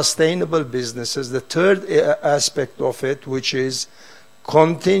have sustainable businesses, the third aspect of it, which is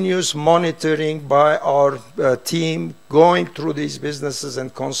continuous monitoring by our team, going through these businesses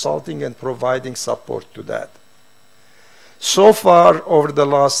and consulting and providing support to that. So far, over the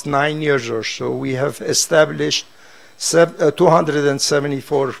last 9 years or so, we have established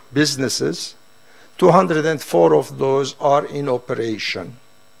 274 businesses. 204 of those are in operation.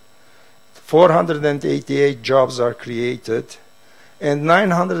 488 jobs are created, and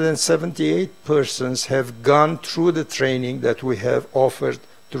 978 persons have gone through the training that we have offered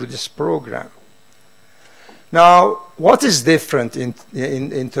through this program. Now, what is different in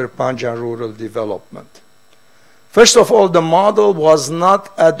Terpanjan Rural Development? First of all, the model was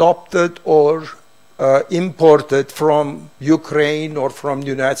not adopted or imported from Ukraine or from the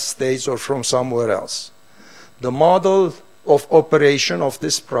United States or from somewhere else. The model of operation of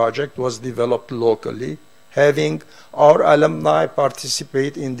this project was developed locally, having our alumni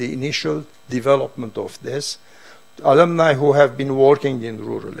participate in the initial development of this, alumni who have been working in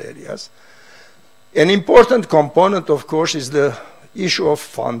rural areas. An important component, of course, is the issue of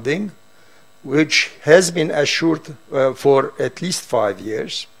funding, which has been assured for at least 5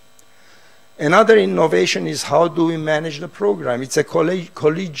 years. Another innovation is how do we manage the program. It's a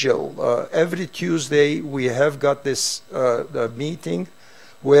collegial. Every Tuesday we have got this meeting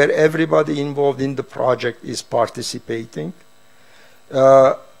where everybody involved in the project is participating.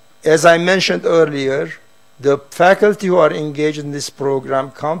 As I mentioned earlier, the faculty who are engaged in this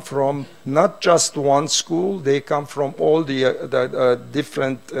program come from not just one school, they come from all the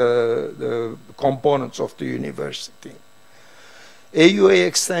different components of the university. AUA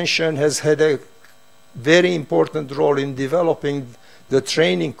Extension has had a very important role in developing the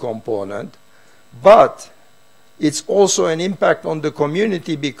training component, but it's also an impact on the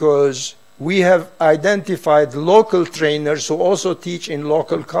community because we have identified local trainers who also teach in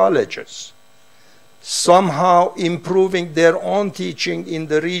local colleges. somehow improving their own teaching in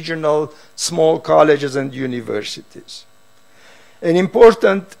the regional small colleges and universities. An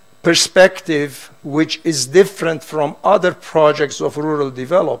important perspective, which is different from other projects of rural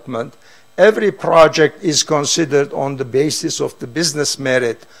development, every project is considered on the basis of the business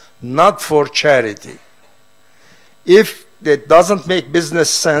merit, not for charity. If that doesn't make business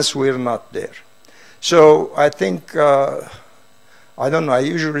sense, we're not there. So I think, I don't know, I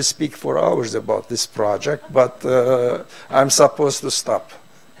usually speak for hours about this project, but I'm supposed to stop.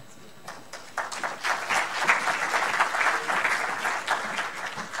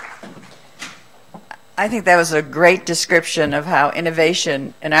 I think that was a great description of how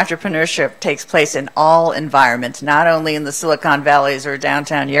innovation and entrepreneurship takes place in all environments, not only in the Silicon Valleys or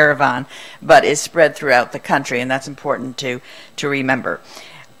downtown Yerevan, but is spread throughout the country, and that's important to remember.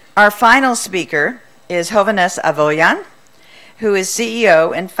 Our final speaker is Hovhannes Avoyan, who is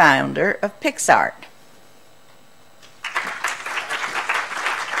CEO and founder of Pixart.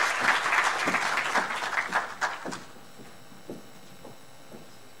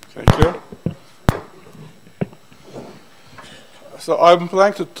 Thank you. So I'm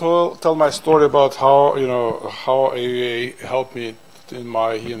planning to tell my story about how how AUA helped me in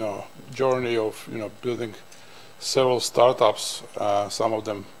my journey of building several startups. Some of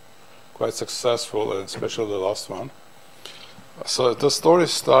them quite successful, and especially the last one. So the story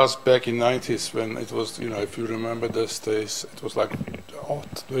starts back in '90s when it was if you remember those days, it was like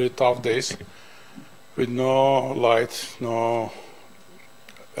very tough days with no light, no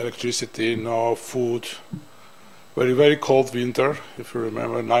electricity, no food. Very, very cold winter, if you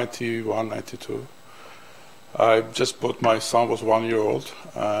remember, 91, 92. I just bought, my son was 1 year old,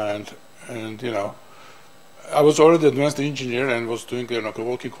 and I was already an advanced engineer and was doing,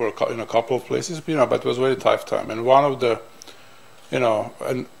 working for in a couple of places, but it was very tough time. And one of the,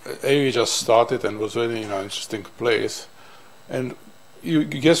 and AUA just started and was very, interesting place. And you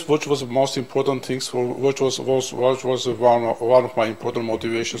guess what was the most important things for, what was one of my important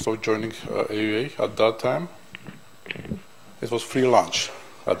motivations of joining AUA at that time? It was free lunch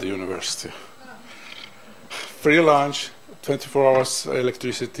at the university. Free lunch, 24 hours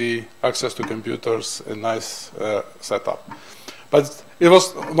electricity, access to computers, a nice setup. But it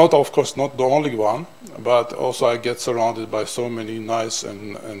was not, of course, not the only one, but also I get surrounded by so many nice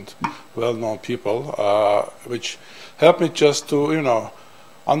and well-known people, which helped me just to,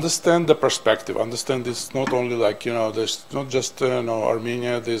 understand the perspective, understand this not only like, there's not just,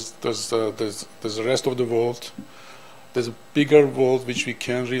 Armenia, there's the rest of the world. There's a bigger world which we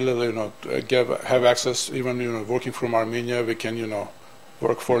can really, have access. Even working from Armenia, we can,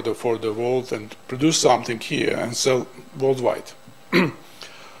 work for the world and produce something here and sell worldwide.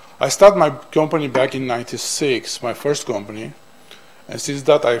 I started my company back in '96, my first company, and since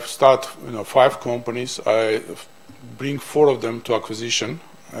that I've started, 5 companies. I bring 4 of them to acquisition,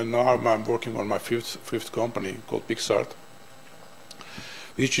 and now I'm working on my fifth company called Pixart,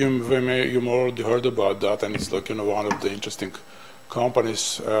 which you already heard about that, and it's like one of the interesting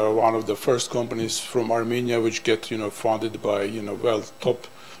companies, one of the first companies from Armenia which get funded by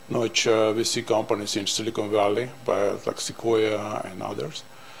top-notch VC companies in Silicon Valley, by like Sequoia and others.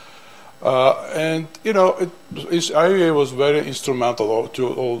 AUA was very instrumental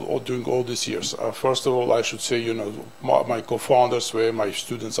to doing all these years. First of all, I should say my co-founders were my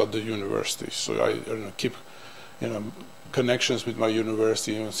students at the university, so I keep connections with my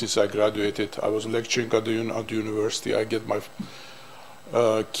university. Since I graduated, I was lecturing at the university. I get my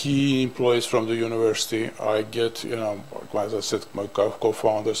key employees from the university. I get, as I said, my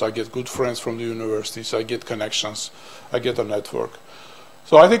co-founders. I get good friends from the universities. I get connections. I get a network.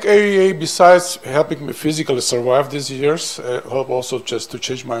 So I think AUA, besides helping me physically survive these years, help also just to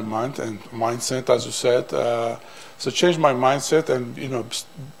change my mind and mindset, as you said. So change my mindset and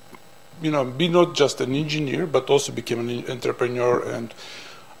be not just an engineer, but also become an entrepreneur and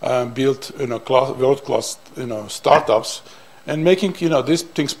build world-class startups, and making these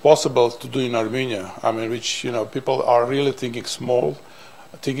things possible to do in Armenia. I mean, which people are really thinking small,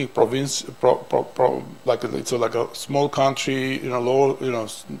 thinking province, like it's like a small country. Low.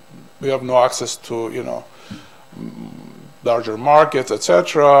 We have no access to larger markets,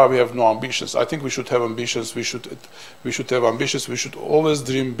 etc. We have no ambitions. I think we should have ambitions. We should have ambitions. We should always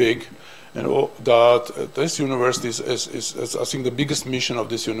dream big, and that this university is I think the biggest mission of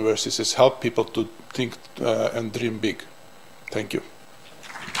this university is help people to think and dream big. Thank you.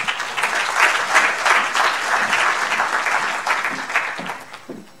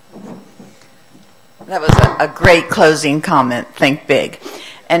 That was a great closing comment. Think big.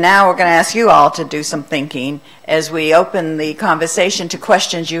 And now we're going to ask you all to do some thinking as we open the conversation to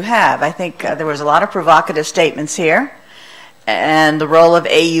questions you have. I think there was a lot of provocative statements here, and the role of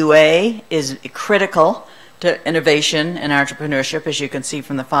AUA is critical to innovation and entrepreneurship, as you can see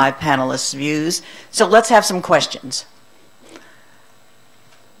from the 5 panelists' views. So let's have some questions.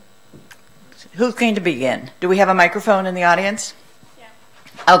 Who's going to begin? Do we have a microphone in the audience?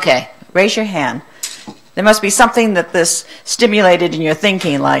 Yeah. Okay, raise your hand. There must be something that this stimulated in your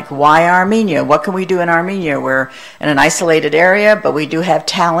thinking, like, why Armenia? What can we do in Armenia? We're in an isolated area, but we do have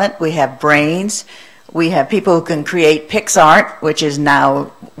talent, we have brains, we have people who can create PixArt, which is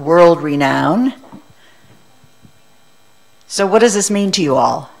now world-renowned. So what does this mean to you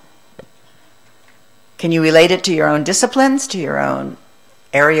all? Can you relate it to your own disciplines, to your own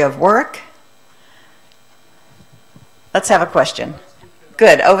area of work? Let's have a question.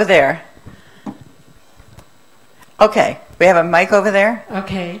 Good, over there. Okay, we have a mic over there.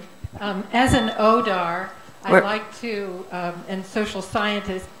 Okay. As an ODAR, I'd like to, and social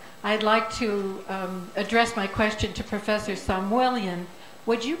scientist, I'd like to address my question to Professor Samuelian.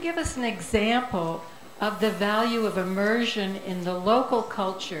 Would you give us an example of the value of immersion in the local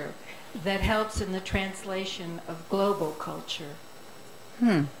culture that helps in the translation of global culture?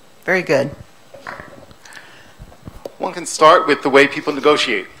 Very good. One can start with the way people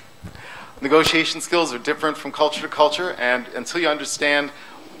negotiate. Negotiation skills are different from culture to culture, and until you understand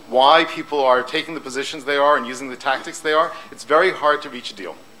why people are taking the positions they are and using the tactics they are, it's very hard to reach a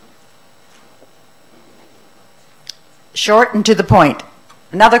deal. Short and to the point.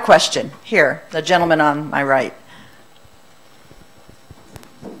 Another question. Here, the gentleman on my right.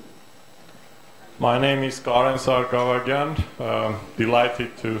 My name is Karen Sarkavagan.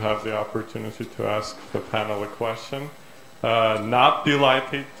 Delighted to have the opportunity to ask the panel a question. Not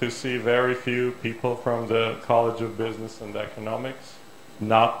delighted to see very few people from the College of Business and Economics.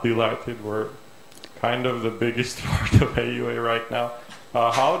 Not delighted. We're kind of the biggest part of AUA right now.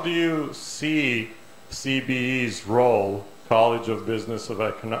 How do you see CBE's role, College of Business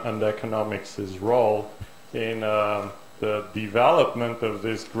and Economics' role in the development of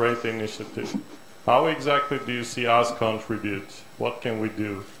this great initiative? How exactly do you see us contribute? What can we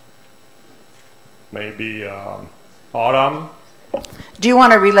do? Maybe Autumn? Do you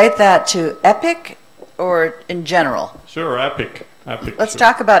want to relate that to EPIC or in general? Sure, EPIC. Let's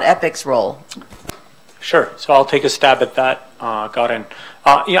talk about EPIC's role. Sure. So I'll take a stab at that, Karen.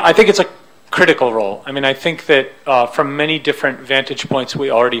 Yeah, I think it's a critical role. I mean, I think that from many different vantage points we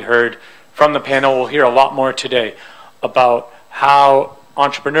already heard from the panel, we'll hear a lot more today about how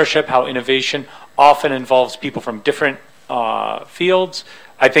entrepreneurship, how innovation often involves people from different fields.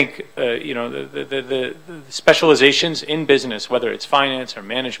 I think you know, the specializations in business, whether it's finance or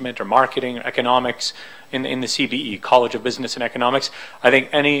management or marketing or economics in the CBE, College of Business and Economics, I think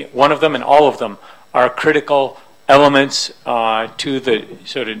any one of them and all of them are critical elements to the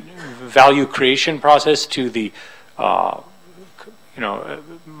sort of value creation process, to the you know,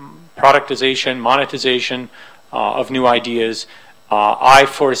 productization, monetization of new ideas. I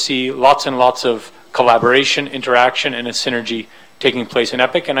foresee lots and lots of collaboration, interaction, and a synergy taking place in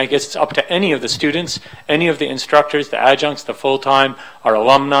EPIC, and I guess it's up to any of the students, any of the instructors, the adjuncts, the full-time, our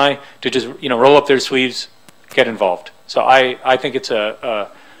alumni, to just, you know, roll up their sleeves, get involved. So I think it's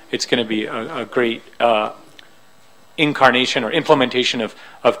it's going to be a great incarnation or implementation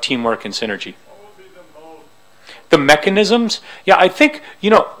of teamwork and synergy. The mechanisms, yeah, I think,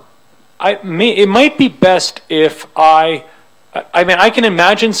 you know, it might be best if I mean, I can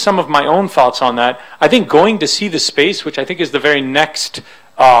imagine some of my own thoughts on that. I think going to see the space, which I think is the very next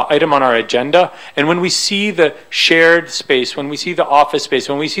item on our agenda, and when we see the shared space, when we see the office space,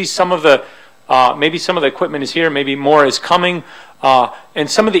 when we see some of the, maybe some of the equipment is here, maybe more is coming,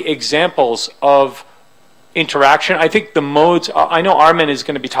 and some of the examples of interaction, I think the modes, I know Armin is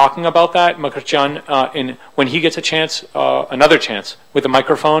going to be talking about that, Makarjan, when he gets a chance, another chance with the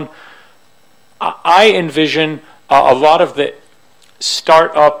microphone. I envision a lot of the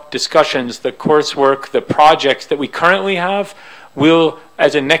startup discussions, the coursework, the projects that we currently have will,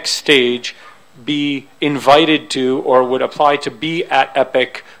 as a next stage, be invited to or would apply to be at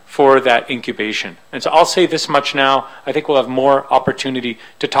EPIC for that incubation. And so I'll say this much now. I think we'll have more opportunity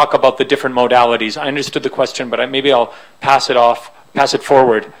to talk about the different modalities. I understood the question, but maybe I'll pass it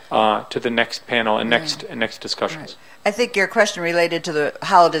forward to the next panel and next discussions. Right. I think your question related to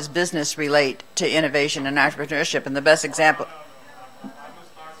how does business relate to innovation and entrepreneurship, and the best example.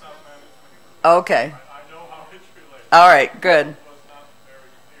 Okay. All right, good.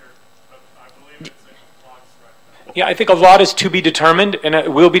 Yeah, I think a lot is to be determined, and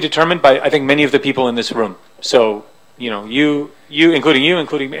it will be determined by, I think, many of the people in this room. So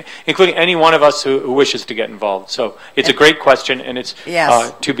including me, including any one of us who wishes to get involved. So it's a great question, and it's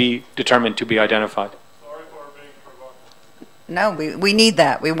to be determined, to be identified. Sorry for being provocative. No, we need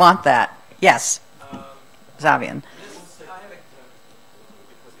that. We want that. Yes. Zavian.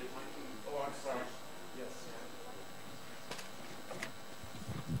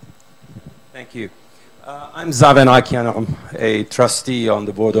 Thank you. I'm Zaven Akian. I'm a trustee on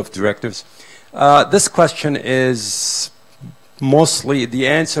the board of directors. This question is mostly, the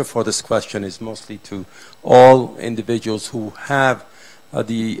answer for this question is mostly to all individuals who have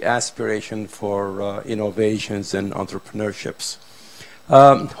the aspiration for innovations and entrepreneurships.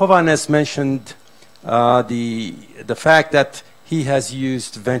 Hovhannes mentioned the fact that he has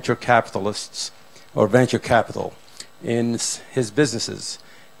used venture capitalists or venture capital in his businesses.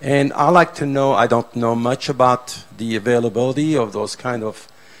 And I like to know, I don't know much about the availability of those kind of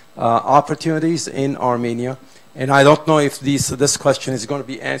opportunities in Armenia. And I don't know if this question is going to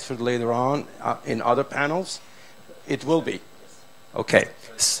be answered later on in other panels. It will be. Okay.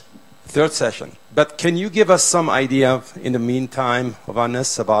 Third session. But can you give us some idea in the meantime,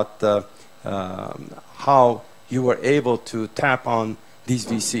 Hovhannes, about how you were able to tap on these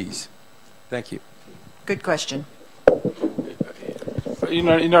VCs? Thank you. Good question.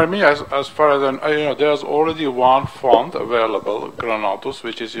 In Armenia, as far as I know, there's already one fund available, Granatus,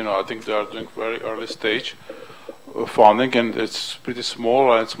 which is, I think they are doing very early stage funding, and it's pretty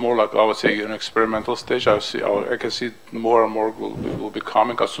small, and it's more like, I would say, an experimental stage. I can see more and more will be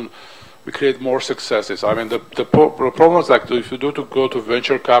coming as soon we create more successes. I mean, the problem is like, if you go to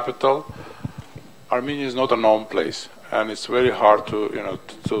venture capital, Armenia is not a known place, and it's very hard to,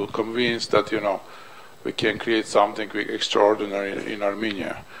 to convince that, we can create something extraordinary in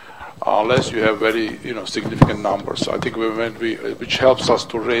Armenia, unless you have very significant numbers. I think which helps us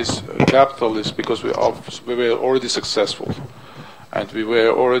to raise capital is because we were already successful, and we were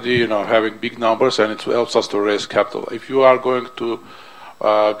already having big numbers, and it helps us to raise capital. If you are going to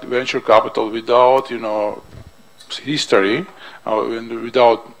venture capital without history, and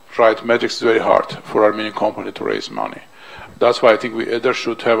without right metrics, it's very hard for Armenian company to raise money. That's why I think we either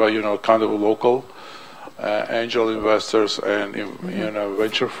should have a kind of a local angel investors and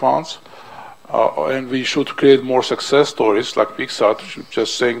venture funds, and we should create more success stories like Pixar.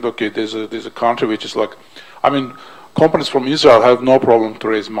 Just saying, okay, there's a country which is like, I mean, companies from Israel have no problem to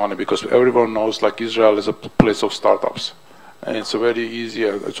raise money because everyone knows like Israel is a place of startups, and it's a very easy.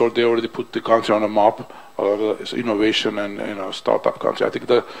 So they already put the country on a map, it's innovation and startup country. I think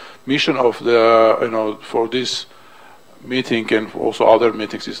the mission of the for this meeting and also other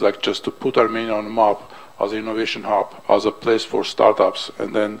meetings is like just to put Armenia on a map as an innovation hub, as a place for startups,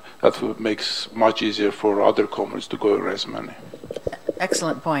 and then that makes much easier for other companies to go and raise money.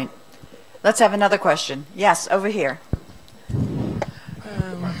 Excellent point. Let's have another question. Yes, over here.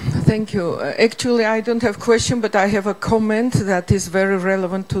 Thank you. Actually, I don't have a question, but I have a comment that is very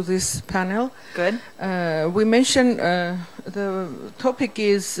relevant to this panel. Good. We mentioned the topic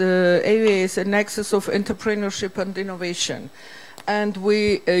is AUA is a nexus of entrepreneurship and innovation. And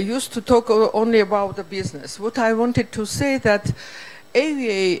we used to talk only about the business. What I wanted to say that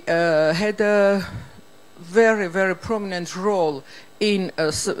AUA had a very, very prominent role in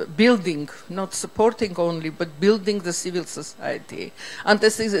building, not supporting only, but building the civil society. And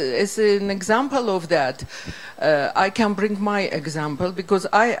this is as an example of that. I can bring my example because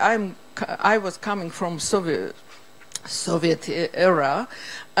I was coming from Soviet era,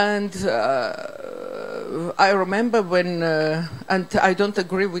 and I remember when, and I don't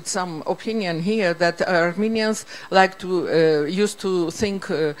agree with some opinion here, that Armenians like to, used to think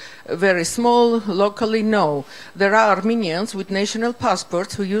very small, locally. No. There are Armenians with national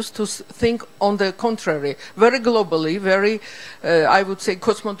passports who used to think on the contrary, very globally, very, I would say,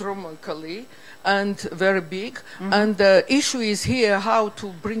 cosmodromically, and very big. Mm-hmm. And the issue is here how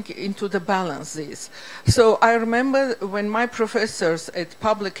to bring into the balance this. So I remember when my professors at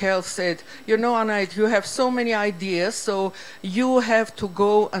public health said, Anait, you have so many ideas, so you have to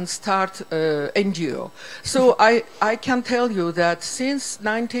go and start NGO. So I can tell you that since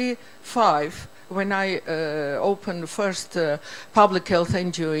 95, when I opened the first public health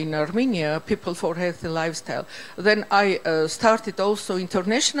NGO in Armenia, People for Healthy Lifestyle, then I started also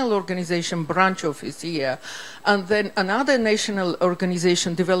international organization branch office here, and then another national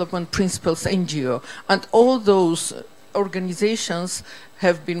organization, Development Principles NGO, and all those organizations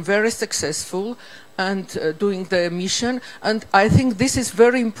have been very successful and doing their mission, and I think this is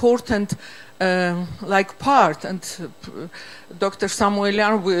very important like part, and Dr.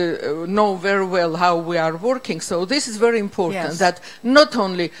 Samuelian will know very well how we are working. So this is very important. Yes. That not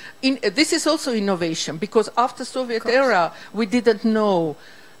only this is also innovation, because after Soviet era we didn't know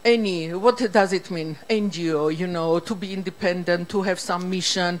what does it mean, NGO, you know, to be independent, to have some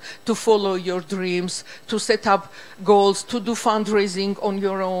mission, to follow your dreams, to set up goals, to do fundraising on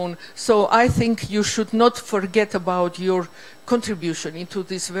your own. So I think you should not forget about your contribution into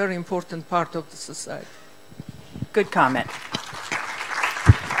this very important part of the society. Good comment.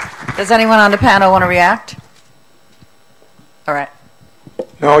 Does anyone on the panel want to react? All right.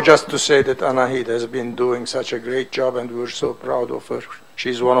 No, just to say that Anahid has been doing such a great job and we're so proud of her.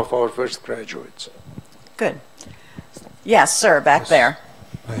 She's one of our first graduates. Good. Yes, sir, back there.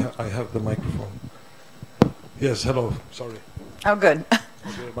 I have the microphone. Yes, hello, sorry. Oh, good.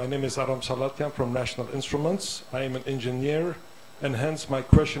 Okay, my name is Aram Salatian from National Instruments. I am an engineer, and hence my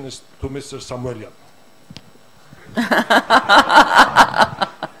question is to Mr. Samuelian.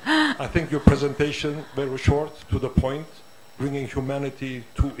 I think your presentation, very short, to the point, bringing humanity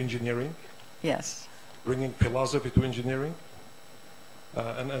to engineering. Yes. Bringing philosophy to engineering.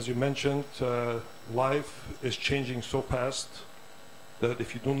 And as you mentioned, life is changing so fast that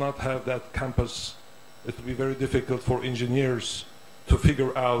if you do not have that campus, it will be very difficult for engineers to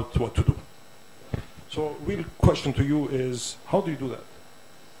figure out what to do. So real question to you is, how do you do that?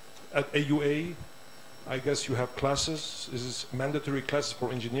 At AUA, I guess you have classes. Is this mandatory classes for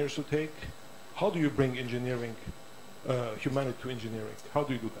engineers to take? How do you bring engineering, humanity to engineering? How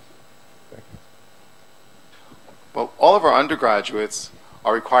do you do that? Thank you. Well, all of our undergraduates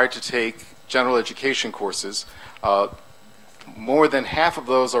are required to take general education courses. More than half of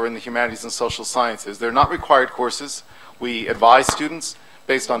those are in the humanities and social sciences. They're not required courses. We advise students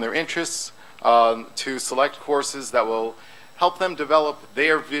based on their interests to select courses that will help them develop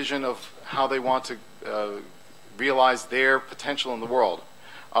their vision of how they want to realize their potential in the world.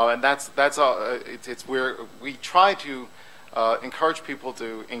 And it's where we try to encourage people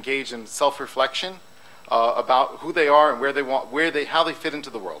to engage in self-reflection about who they are and where they want, how they fit into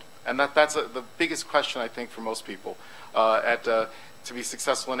the world. And that's the biggest question, I think, for most people to be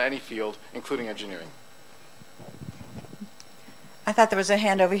successful in any field, including engineering. I thought there was a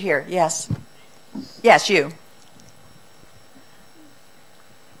hand over here. Yes. Yes, you.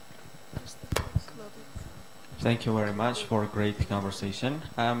 Thank you very much for a great conversation.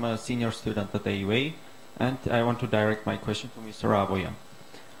 I'm a senior student at AUA, and I want to direct my question to Mr. Avoyan.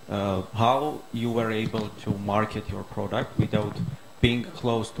 How you were able to market your product without being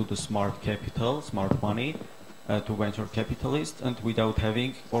close to the smart capital, smart money, to venture capitalists, and without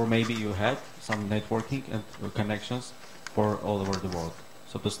having, or maybe you had some networking and connections for all over the world.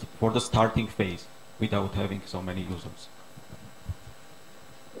 So for the starting phase, without having so many users.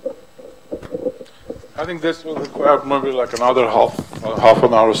 I think this will require maybe like another half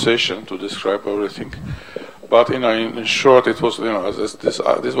an hour session to describe everything. But in short, it was this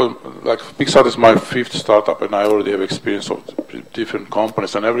was like Pixar is my 5th startup, and I already have experience of different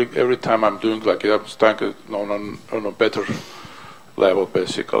companies. And every time I'm doing like I'm starting on a better level,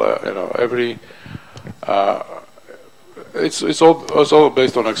 basically. It's all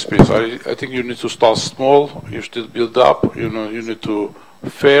based on experience. I think you need to start small. You still build up. You need to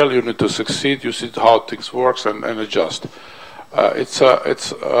fail. You need to succeed. You see how things works and adjust. It's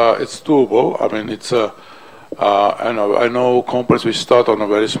doable. I mean, I know companies which start on a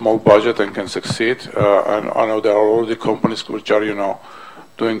very small budget and can succeed. And I know there are already companies which are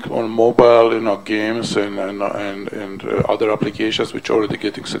doing on mobile games and other applications which are already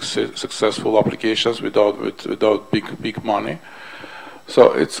getting successful applications without big money.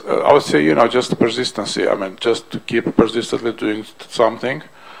 So it's I would say just persistency. I mean, just to keep persistently doing something.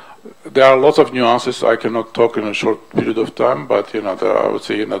 There are lots of nuances I cannot talk in a short period of time, but I would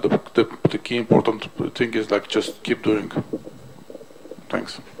say the key important thing is like just keep doing.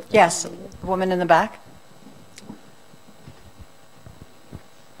 Thanks. Yes, woman in the back.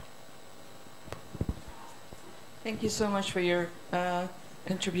 Thank you so much for your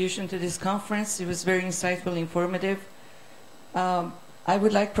contribution to this conference. It was very insightful, informative. I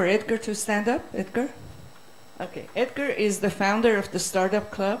would like for Edgar to stand up. Edgar? Okay. Edgar is the founder of the Startup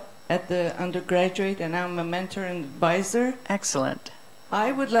Club at the undergraduate, and I'm a mentor and advisor. Excellent.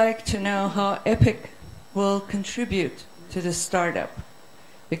 I would like to know how EPIC will contribute to the startup.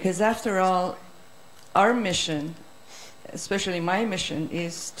 Because after all, our mission, especially my mission,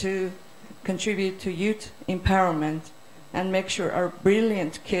 is to contribute to youth empowerment and make sure our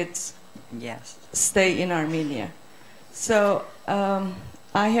brilliant kids stay in Armenia. So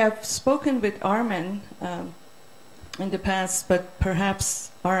I have spoken with Armen in the past, but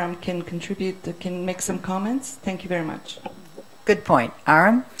perhaps Aram can contribute, can make some comments. Thank you very much. Good point.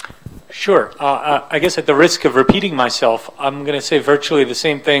 Aram? Sure. I guess at the risk of repeating myself, I'm going to say virtually the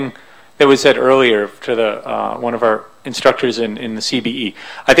same thing that was said earlier to one of our instructors in the CBE.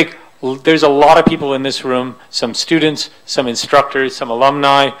 I think there's a lot of people in this room, some students, some instructors, some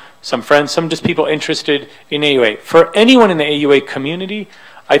alumni, some friends, some just people interested in AUA. For anyone in the AUA community,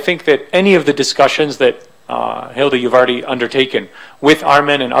 I think that any of the discussions that Hilda, you've already undertaken with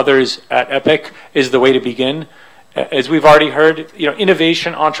Armen and others at EPIC is the way to begin. As we've already heard,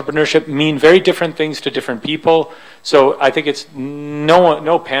 innovation, entrepreneurship mean very different things to different people. So I think it's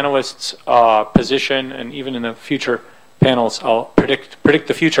no panelist's position, and even in the future panels, I'll predict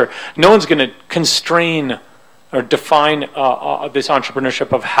the future. No one's going to constrain or define this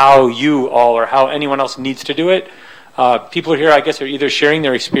entrepreneurship of how you all or how anyone else needs to do it. People here, I guess, are either sharing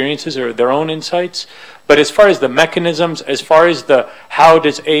their experiences or their own insights. But as far as the mechanisms, as far as the how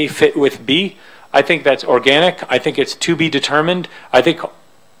does A fit with B, I think that's organic. I think it's to be determined. I think,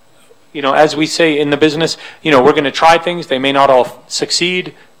 as we say in the business, we're going to try things. They may not all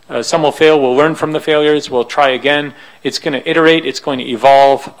succeed. Some will fail. We'll learn from the failures. We'll try again. It's going to iterate. It's going to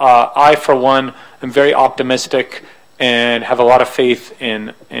evolve. I, for one, am very optimistic and have a lot of faith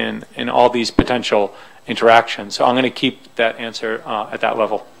in all these potential interactions. So I'm going to keep that answer at that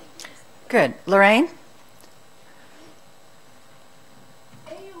level. Good. Lorraine?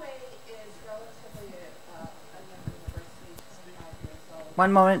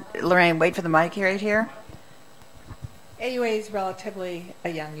 One moment, Lorraine, wait for the mic right here. AUA is relatively a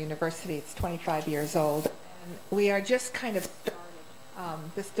young university. It's 25 years old. And we are just kind of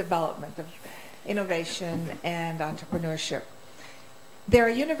starting this development of innovation and entrepreneurship. There are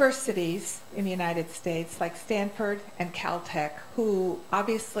universities in the United States like Stanford and Caltech who,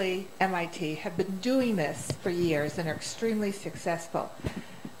 obviously MIT, have been doing this for years and are extremely successful.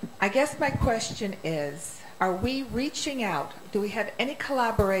 I guess my question is, are we reaching out? Do we have any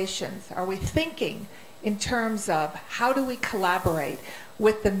collaborations? Are we thinking in terms of how do we collaborate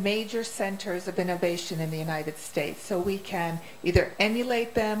with the major centers of innovation in the United States so we can either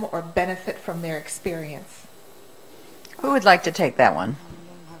emulate them or benefit from their experience? Who would like to take that one?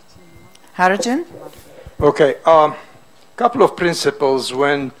 Harajan? Okay, couple of principles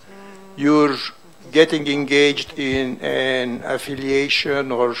when you're getting engaged in an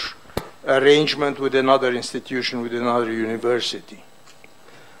affiliation or arrangement with another institution, with another university.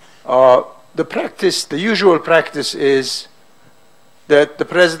 The usual practice is that the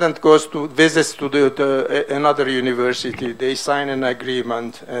president goes to visits to another university, they sign an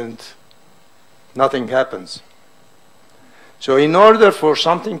agreement, and nothing happens. So in order for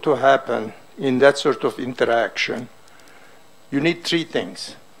something to happen in that sort of interaction, you need three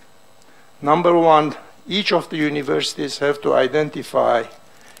things. Number one, each of the universities have to identify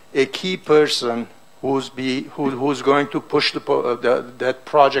a key person who's going to push that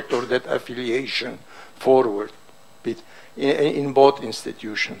project or that affiliation forward in both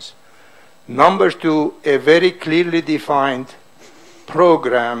institutions. Number two, a very clearly defined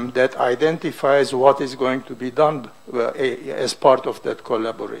program that identifies what is going to be done as part of that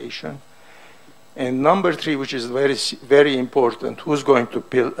collaboration. And number three, which is very, very important, who's going to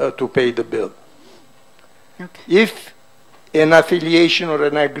pay the bill. Okay. If an affiliation or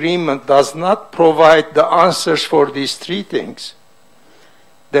an agreement does not provide the answers for these three things,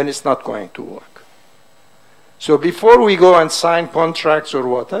 then it's not going to work. So before we go and sign contracts or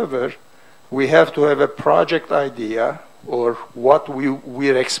whatever, we have to have a project idea or what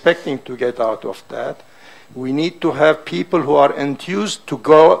we're expecting to get out of that. We need to have people who are enthused to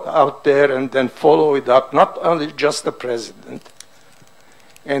go out there and then follow it up, not only just the president.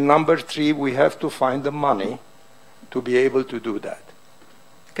 And number three, we have to find the money to be able to do that.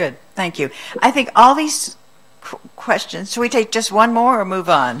 Good, thank you. I think all these questions, should we take just one more or move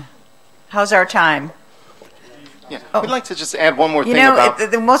on? How's our time? Yeah, we'd like to just add one more thing about...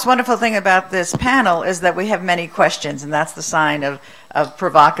 The most wonderful thing about this panel is that we have many questions, and that's the sign of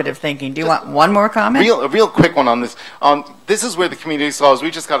provocative thinking. Do you want one more comment? A real quick one on this. This is where the community scholars,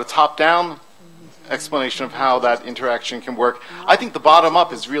 we just got a top-down explanation of how that interaction can work. I think the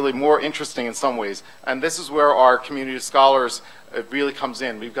bottom-up is really more interesting in some ways, and this is where our community scholars really comes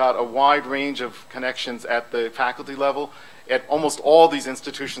in. We've got a wide range of connections at the faculty level, at almost all these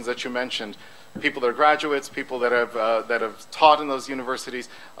institutions that you mentioned. People that are graduates, people that have taught in those universities,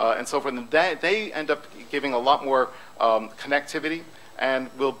 and so forth. And they end up giving a lot more connectivity, and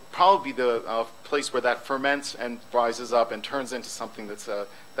will probably be the place where that ferments and rises up and turns into something that's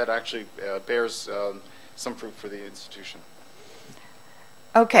that actually bears some fruit for the institution.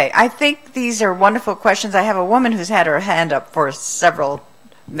 Okay, I think these are wonderful questions. I have a woman who's had her hand up for several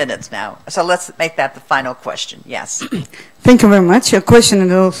minutes now. So let's make that the final question. Yes. Thank you very much. Your question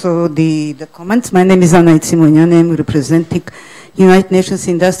and also the comments. My name is Anna Itzimonyan. I'm representing United Nations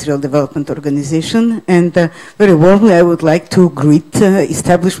Industrial Development Organization. And very warmly, I would like to greet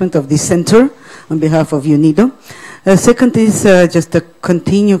establishment of this center on behalf of UNIDO. Second is just to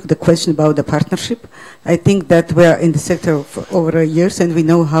continue the question about the partnership. I think that we are in the sector for over years and we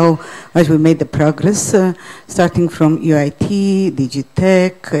know how much we made the progress, starting from UIT,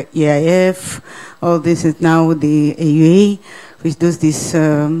 Digitech, EIF, all this is now the AUA, which does this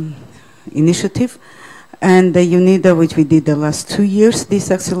initiative. And the UNIDO, which we did the last 2 years,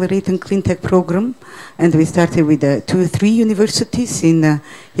 this accelerating clean tech program. And we started with 2 or 3 universities in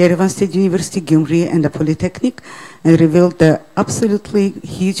Yerevan State University, Gyumri, and the Polytechnic, and revealed the absolutely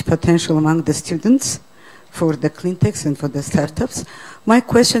huge potential among the students for the clean techs and for the startups. My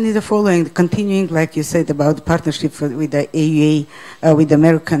question is the following, continuing, like you said, about the partnership with the AUA, with the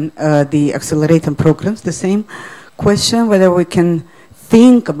American, the accelerator programs, the same question, whether we can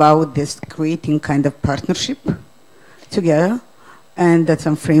think about this creating kind of partnership together, and that's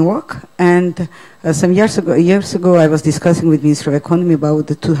some framework. And some years ago, I was discussing with Minister of Economy about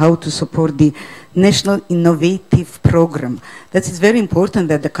how to support the National Innovative Program. That is very important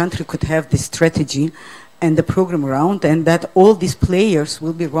that the country could have this strategy and the program around, and that all these players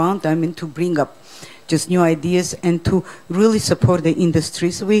will be around, I mean, to bring up just new ideas and to really support the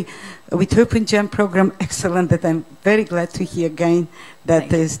industry. So with Open Jam program, excellent, that I'm very glad to hear again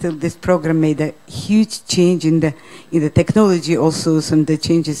that still this program made a huge change in the technology, also some of the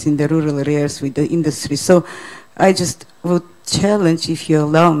changes in the rural areas with the industry. So I just would challenge, if you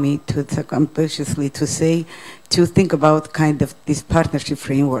allow me to ambitiously to say, to think about kind of this partnership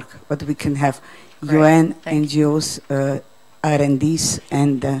framework, but we can have UN, NGOs, R&Ds,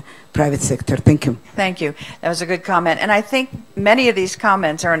 and private sector. Thank you. Thank you. That was a good comment. And I think many of these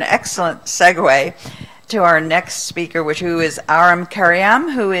comments are an excellent segue to our next speaker, who is Aram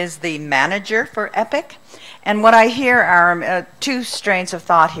Karyam, who is the manager for EPIC. And what I hear, Aram, 2 strains of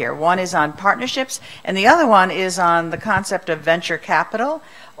thought here. One is on partnerships, and the other one is on the concept of venture capital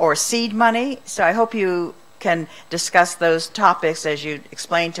or seed money. So I hope you can discuss those topics as you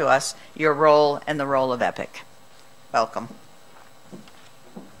explain to us your role and the role of EPIC. Welcome.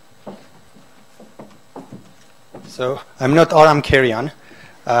 So I'm not Aram Karyam.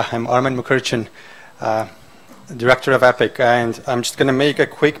 I'm Arman Mukherjee, Director of EPIC, and I'm just going to make a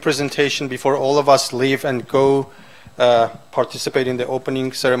quick presentation before all of us leave and go participate in the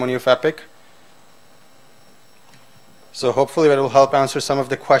opening ceremony of EPIC. So hopefully that will help answer some of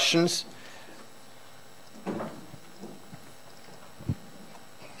the questions.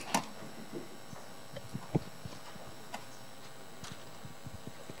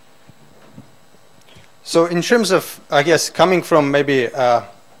 So in terms of, I guess, coming from maybe a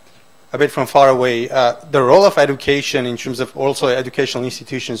bit from far away, the role of education in terms of also educational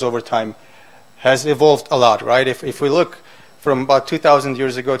institutions over time has evolved a lot, right? If we look from about 2,000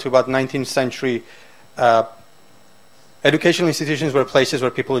 years ago to about 19th century, educational institutions were places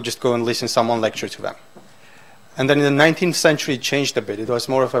where people would just go and listen to someone lecture to them. And then in the 19th century, it changed a bit. It was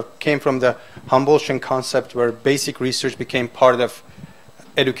more of came from the Humboldtian concept where basic research became part of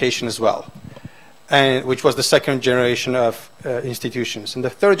education as well, and which was the second generation of institutions. And the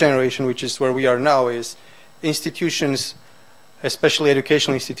third generation, which is where we are now, is institutions, especially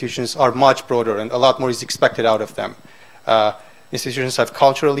educational institutions, are much broader and a lot more is expected out of them. Institutions have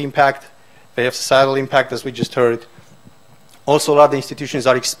cultural impact, they have societal impact, as we just heard. Also, a lot of the institutions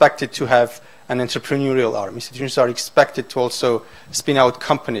are expected to have an entrepreneurial arm. Institutions are expected to also spin out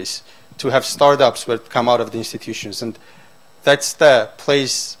companies, to have startups that come out of the institutions. And that's the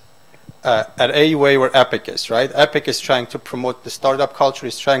place at AUA where EPIC is, right? EPIC is trying to promote the startup culture,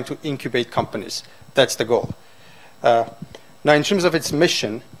 is trying to incubate companies. That's the goal. Now, in terms of its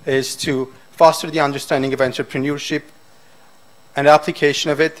mission, is to foster the understanding of entrepreneurship and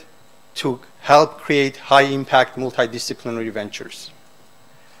application of it to help create high-impact multidisciplinary ventures.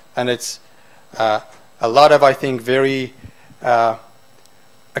 And it's a lot of, I think, very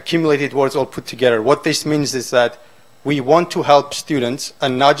accumulated words all put together. What this means is that we want to help students,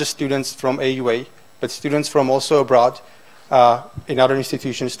 and not just students from AUA, but students from also abroad in other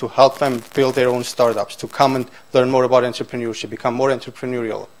institutions, to help them build their own startups, to come and learn more about entrepreneurship, become more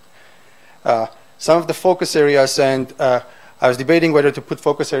entrepreneurial. Some of the focus areas, and I was debating whether to put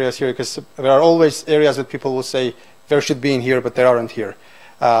focus areas here, because there are always areas that people will say there should be in here, but there aren't here.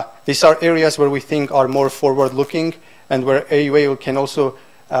 These are areas where we think are more forward-looking, and where AUA can also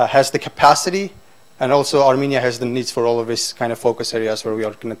has the capacity, and also Armenia has the needs for all of these kind of focus areas where we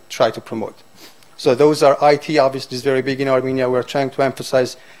are going to try to promote. So those are IT, obviously, is very big in Armenia. We're trying to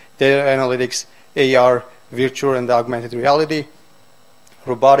emphasize data analytics, AR, virtual and augmented reality,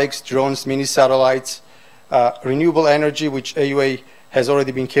 robotics, drones, mini satellites, renewable energy, which AUA has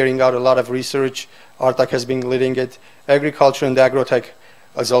already been carrying out a lot of research. Artak has been leading it. Agriculture and agrotech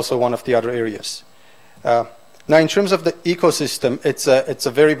is also one of the other areas. Now, in terms of the ecosystem, it's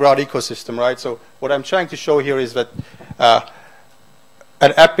a very broad ecosystem, right? So what I'm trying to show here is that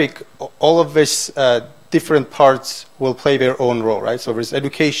at EPIC, all of these different parts will play their own role, right? So there's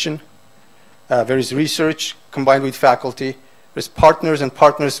education, there is research combined with faculty, there's partners, and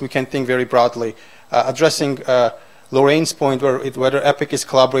partners we can think very broadly. Addressing Lorraine's point, whether EPIC is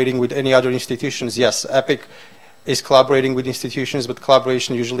collaborating with any other institutions, yes, EPIC is collaborating with institutions, but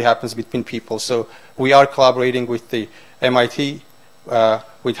collaboration usually happens between people. So we are collaborating with the MIT,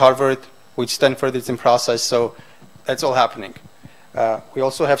 with Harvard, with Stanford. It's in process, so that's all happening. We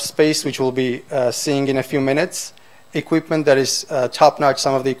also have space, which we'll be seeing in a few minutes. Equipment that is top-notch,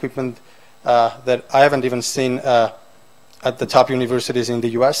 some of the equipment that I haven't even seen at the top universities in the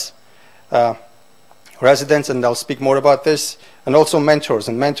US. Residents, and I'll speak more about this, and also mentors.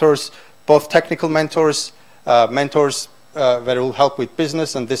 And mentors, both technical mentors, mentors that will help with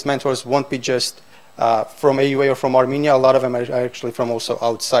business, and these mentors won't be just from AUA or from Armenia. A lot of them are actually from also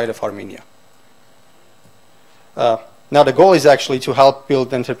outside of Armenia. Now the goal is actually to help build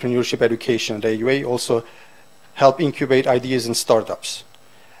entrepreneurship education at AUA, also help incubate ideas and startups.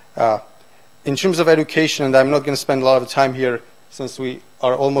 In terms of education, and I'm not going to spend a lot of time here since we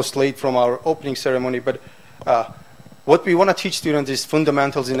are almost late from our opening ceremony, but what we want to teach students is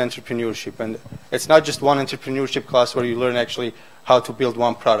fundamentals in entrepreneurship. And it's not just one entrepreneurship class where you learn actually how to build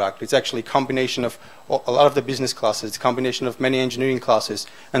one product. It's actually a combination of a lot of the business classes. It's a combination of many engineering classes.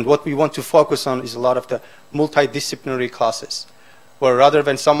 And what we want to focus on is a lot of the multidisciplinary classes, where rather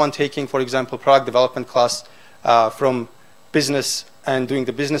than someone taking, for example, product development class from business and doing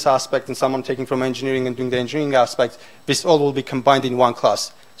the business aspect, and someone taking from engineering and doing the engineering aspect, this all will be combined in one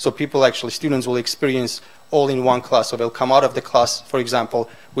class. So people actually, students will experience all in one class. So they'll come out of the class, for example,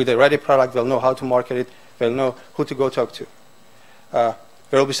 with a ready product. They'll know how to market it. They'll know who to go talk to.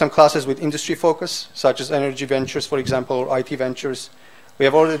 There will be some classes with industry focus, such as energy ventures, for example, or IT ventures. We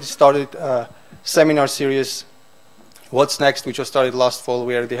have already started a seminar series, What's Next, which was started last fall,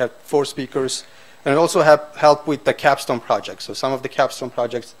 where they have 4 speakers. And also have help with the capstone projects. So some of the capstone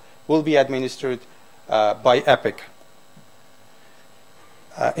projects will be administered by EPIC.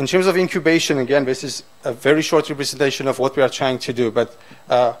 In terms of incubation, again, this is a very short representation of what we are trying to do. But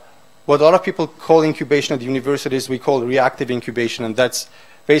what a lot of people call incubation at the universities, we call reactive incubation. And that's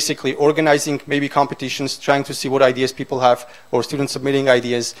basically organizing maybe competitions, trying to see what ideas people have, or students submitting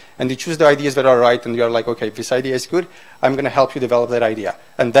ideas, and they choose the ideas that are right, and we are like, okay, if this idea is good, I'm going to help you develop that idea.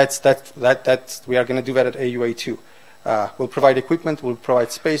 And we are going to do that at AUA too. We'll provide equipment, we'll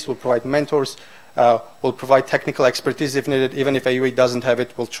provide space, we'll provide mentors, we'll provide technical expertise if needed. Even if AUA doesn't have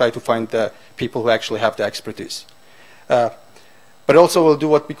it, we'll try to find the people who actually have the expertise. But also we'll do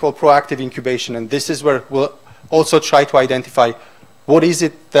what we call proactive incubation, and this is where we'll also try to identify what is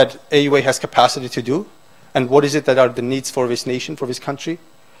it that AUA has capacity to do, and what is it that are the needs for this nation, for this country,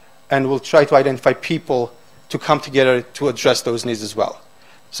 and we'll try to identify people to come together to address those needs as well.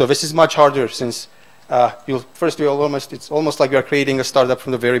 So this is much harder since it's almost like you're creating a startup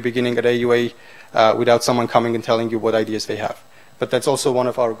from the very beginning at AUA without someone coming and telling you what ideas they have. But that's also one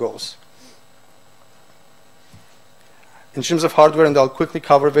of our goals. In terms of hardware, and I'll quickly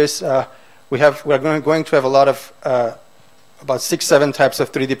cover this, we're going to have a lot of about 6-7 types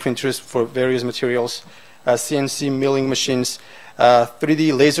of 3D printers for various materials, CNC milling machines,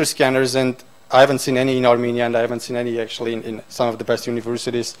 3D laser scanners, and I haven't seen any in Armenia, and I haven't seen any actually in some of the best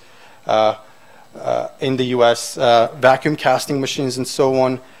universities in the US, vacuum casting machines and so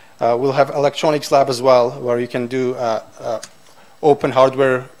on. We'll have electronics lab as well, where you can do open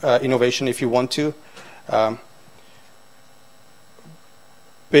hardware innovation if you want to.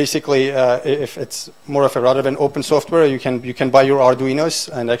 Basically, if it's more of a rather than open software, you can buy your Arduinos,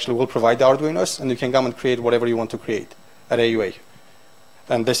 and actually we'll provide the Arduinos, and you can come and create whatever you want to create at AUA.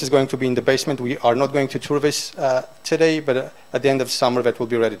 And this is going to be in the basement. We are not going to tour this today, but at the end of summer that will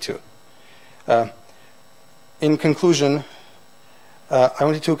be ready too. In conclusion, I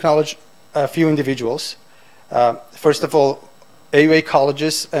wanted to acknowledge a few individuals. First of all, AUA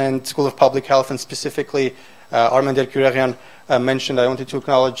colleges and School of Public Health, and specifically Armen Derkurian mentioned, I wanted to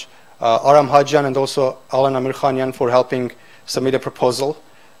acknowledge Aram Hajian and also Alan Amirkhanian for helping submit a proposal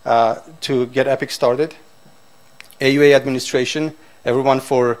to get EPIC started. AUA administration, everyone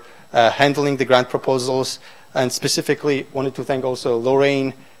for handling the grant proposals, and specifically wanted to thank also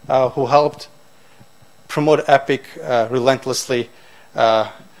Lorraine, who helped promote EPIC relentlessly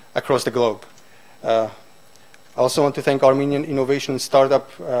across the globe. I also want to thank Armenian innovation startup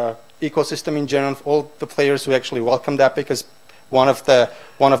ecosystem in general, all the players who actually welcomed EPIC as one of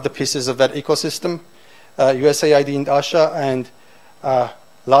the pieces of that ecosystem, USAID and Asha, and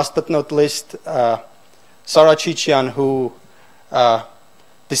last but not least, Sarah Chichian, who,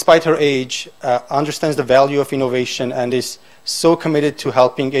 despite her age, understands the value of innovation and is so committed to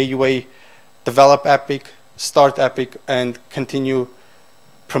helping AUA develop EPIC, start EPIC, and continue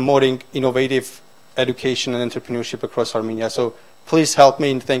promoting innovative education and entrepreneurship across Armenia. So please help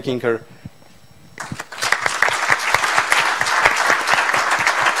me in thanking her.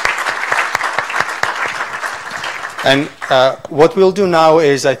 And what we'll do now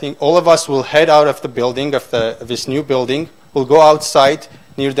is, I think all of us will head out of the building, of this new building. We'll go outside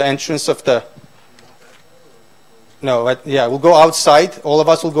near the entrance of the, we'll go outside. All of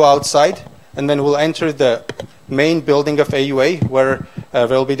us will go outside, and then we'll enter the main building of AUA, where there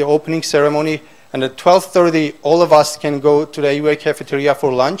will be the opening ceremony. And at 12:30, all of us can go to the AUA cafeteria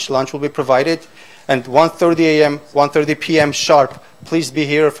for lunch. Lunch will be provided. And 1:30 p.m. sharp, please be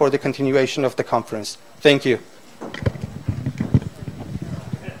here for the continuation of the conference. Thank you.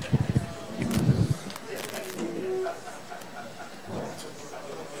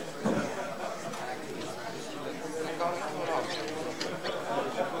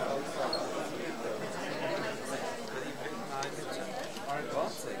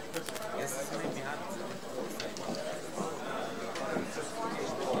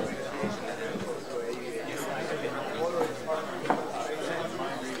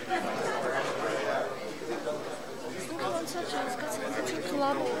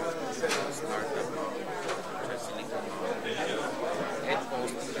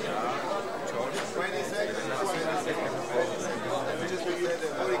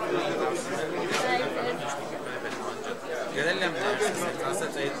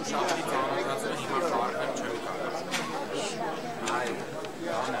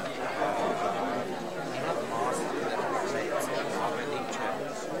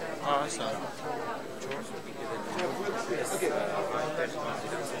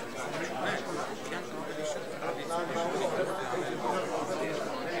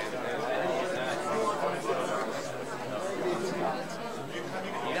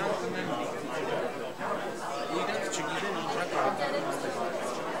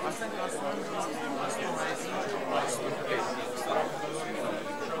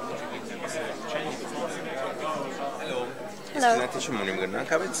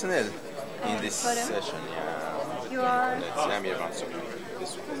 In this session, yeah. You are? I'm here on this one.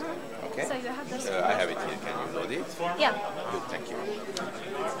 Okay. So you have this? I have it here. Can you load it? Yeah. Good, thank you.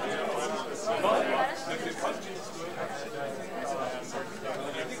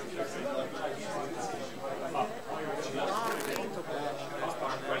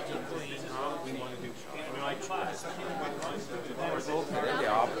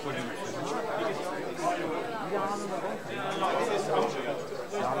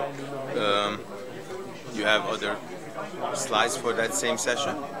 You have other slides for that same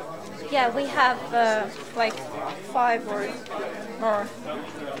session? Yeah, we have like 5 or more.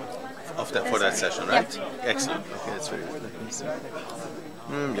 For that session, right? Yep. Excellent. Okay, that's very good. Let me see.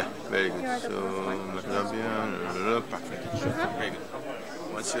 Yeah, very good. So, perfect. Very good.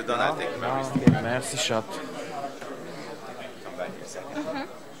 Once you're done, I'll take it. Merci, shot. Come back in a second.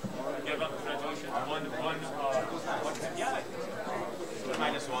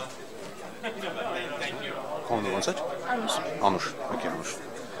 Minus one. Thank you. Konu wąsać? Anusz. Anusz. Okay, Anusz.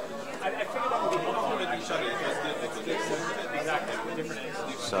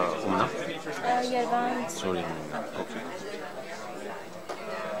 So, Umna? Yerevan. Sorry, Umna. Okay.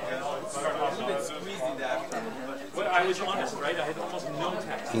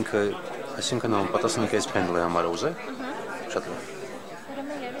 Ինքը, այսինքն պատասխանք այս պենդլը համար ուզ է? Շատ լավ։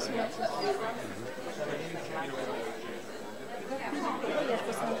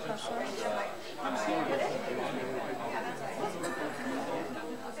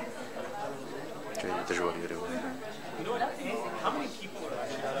 Դժվար երևում է։ How many people are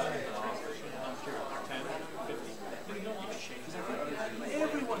actually 10, 50?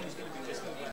 Everyone is going to be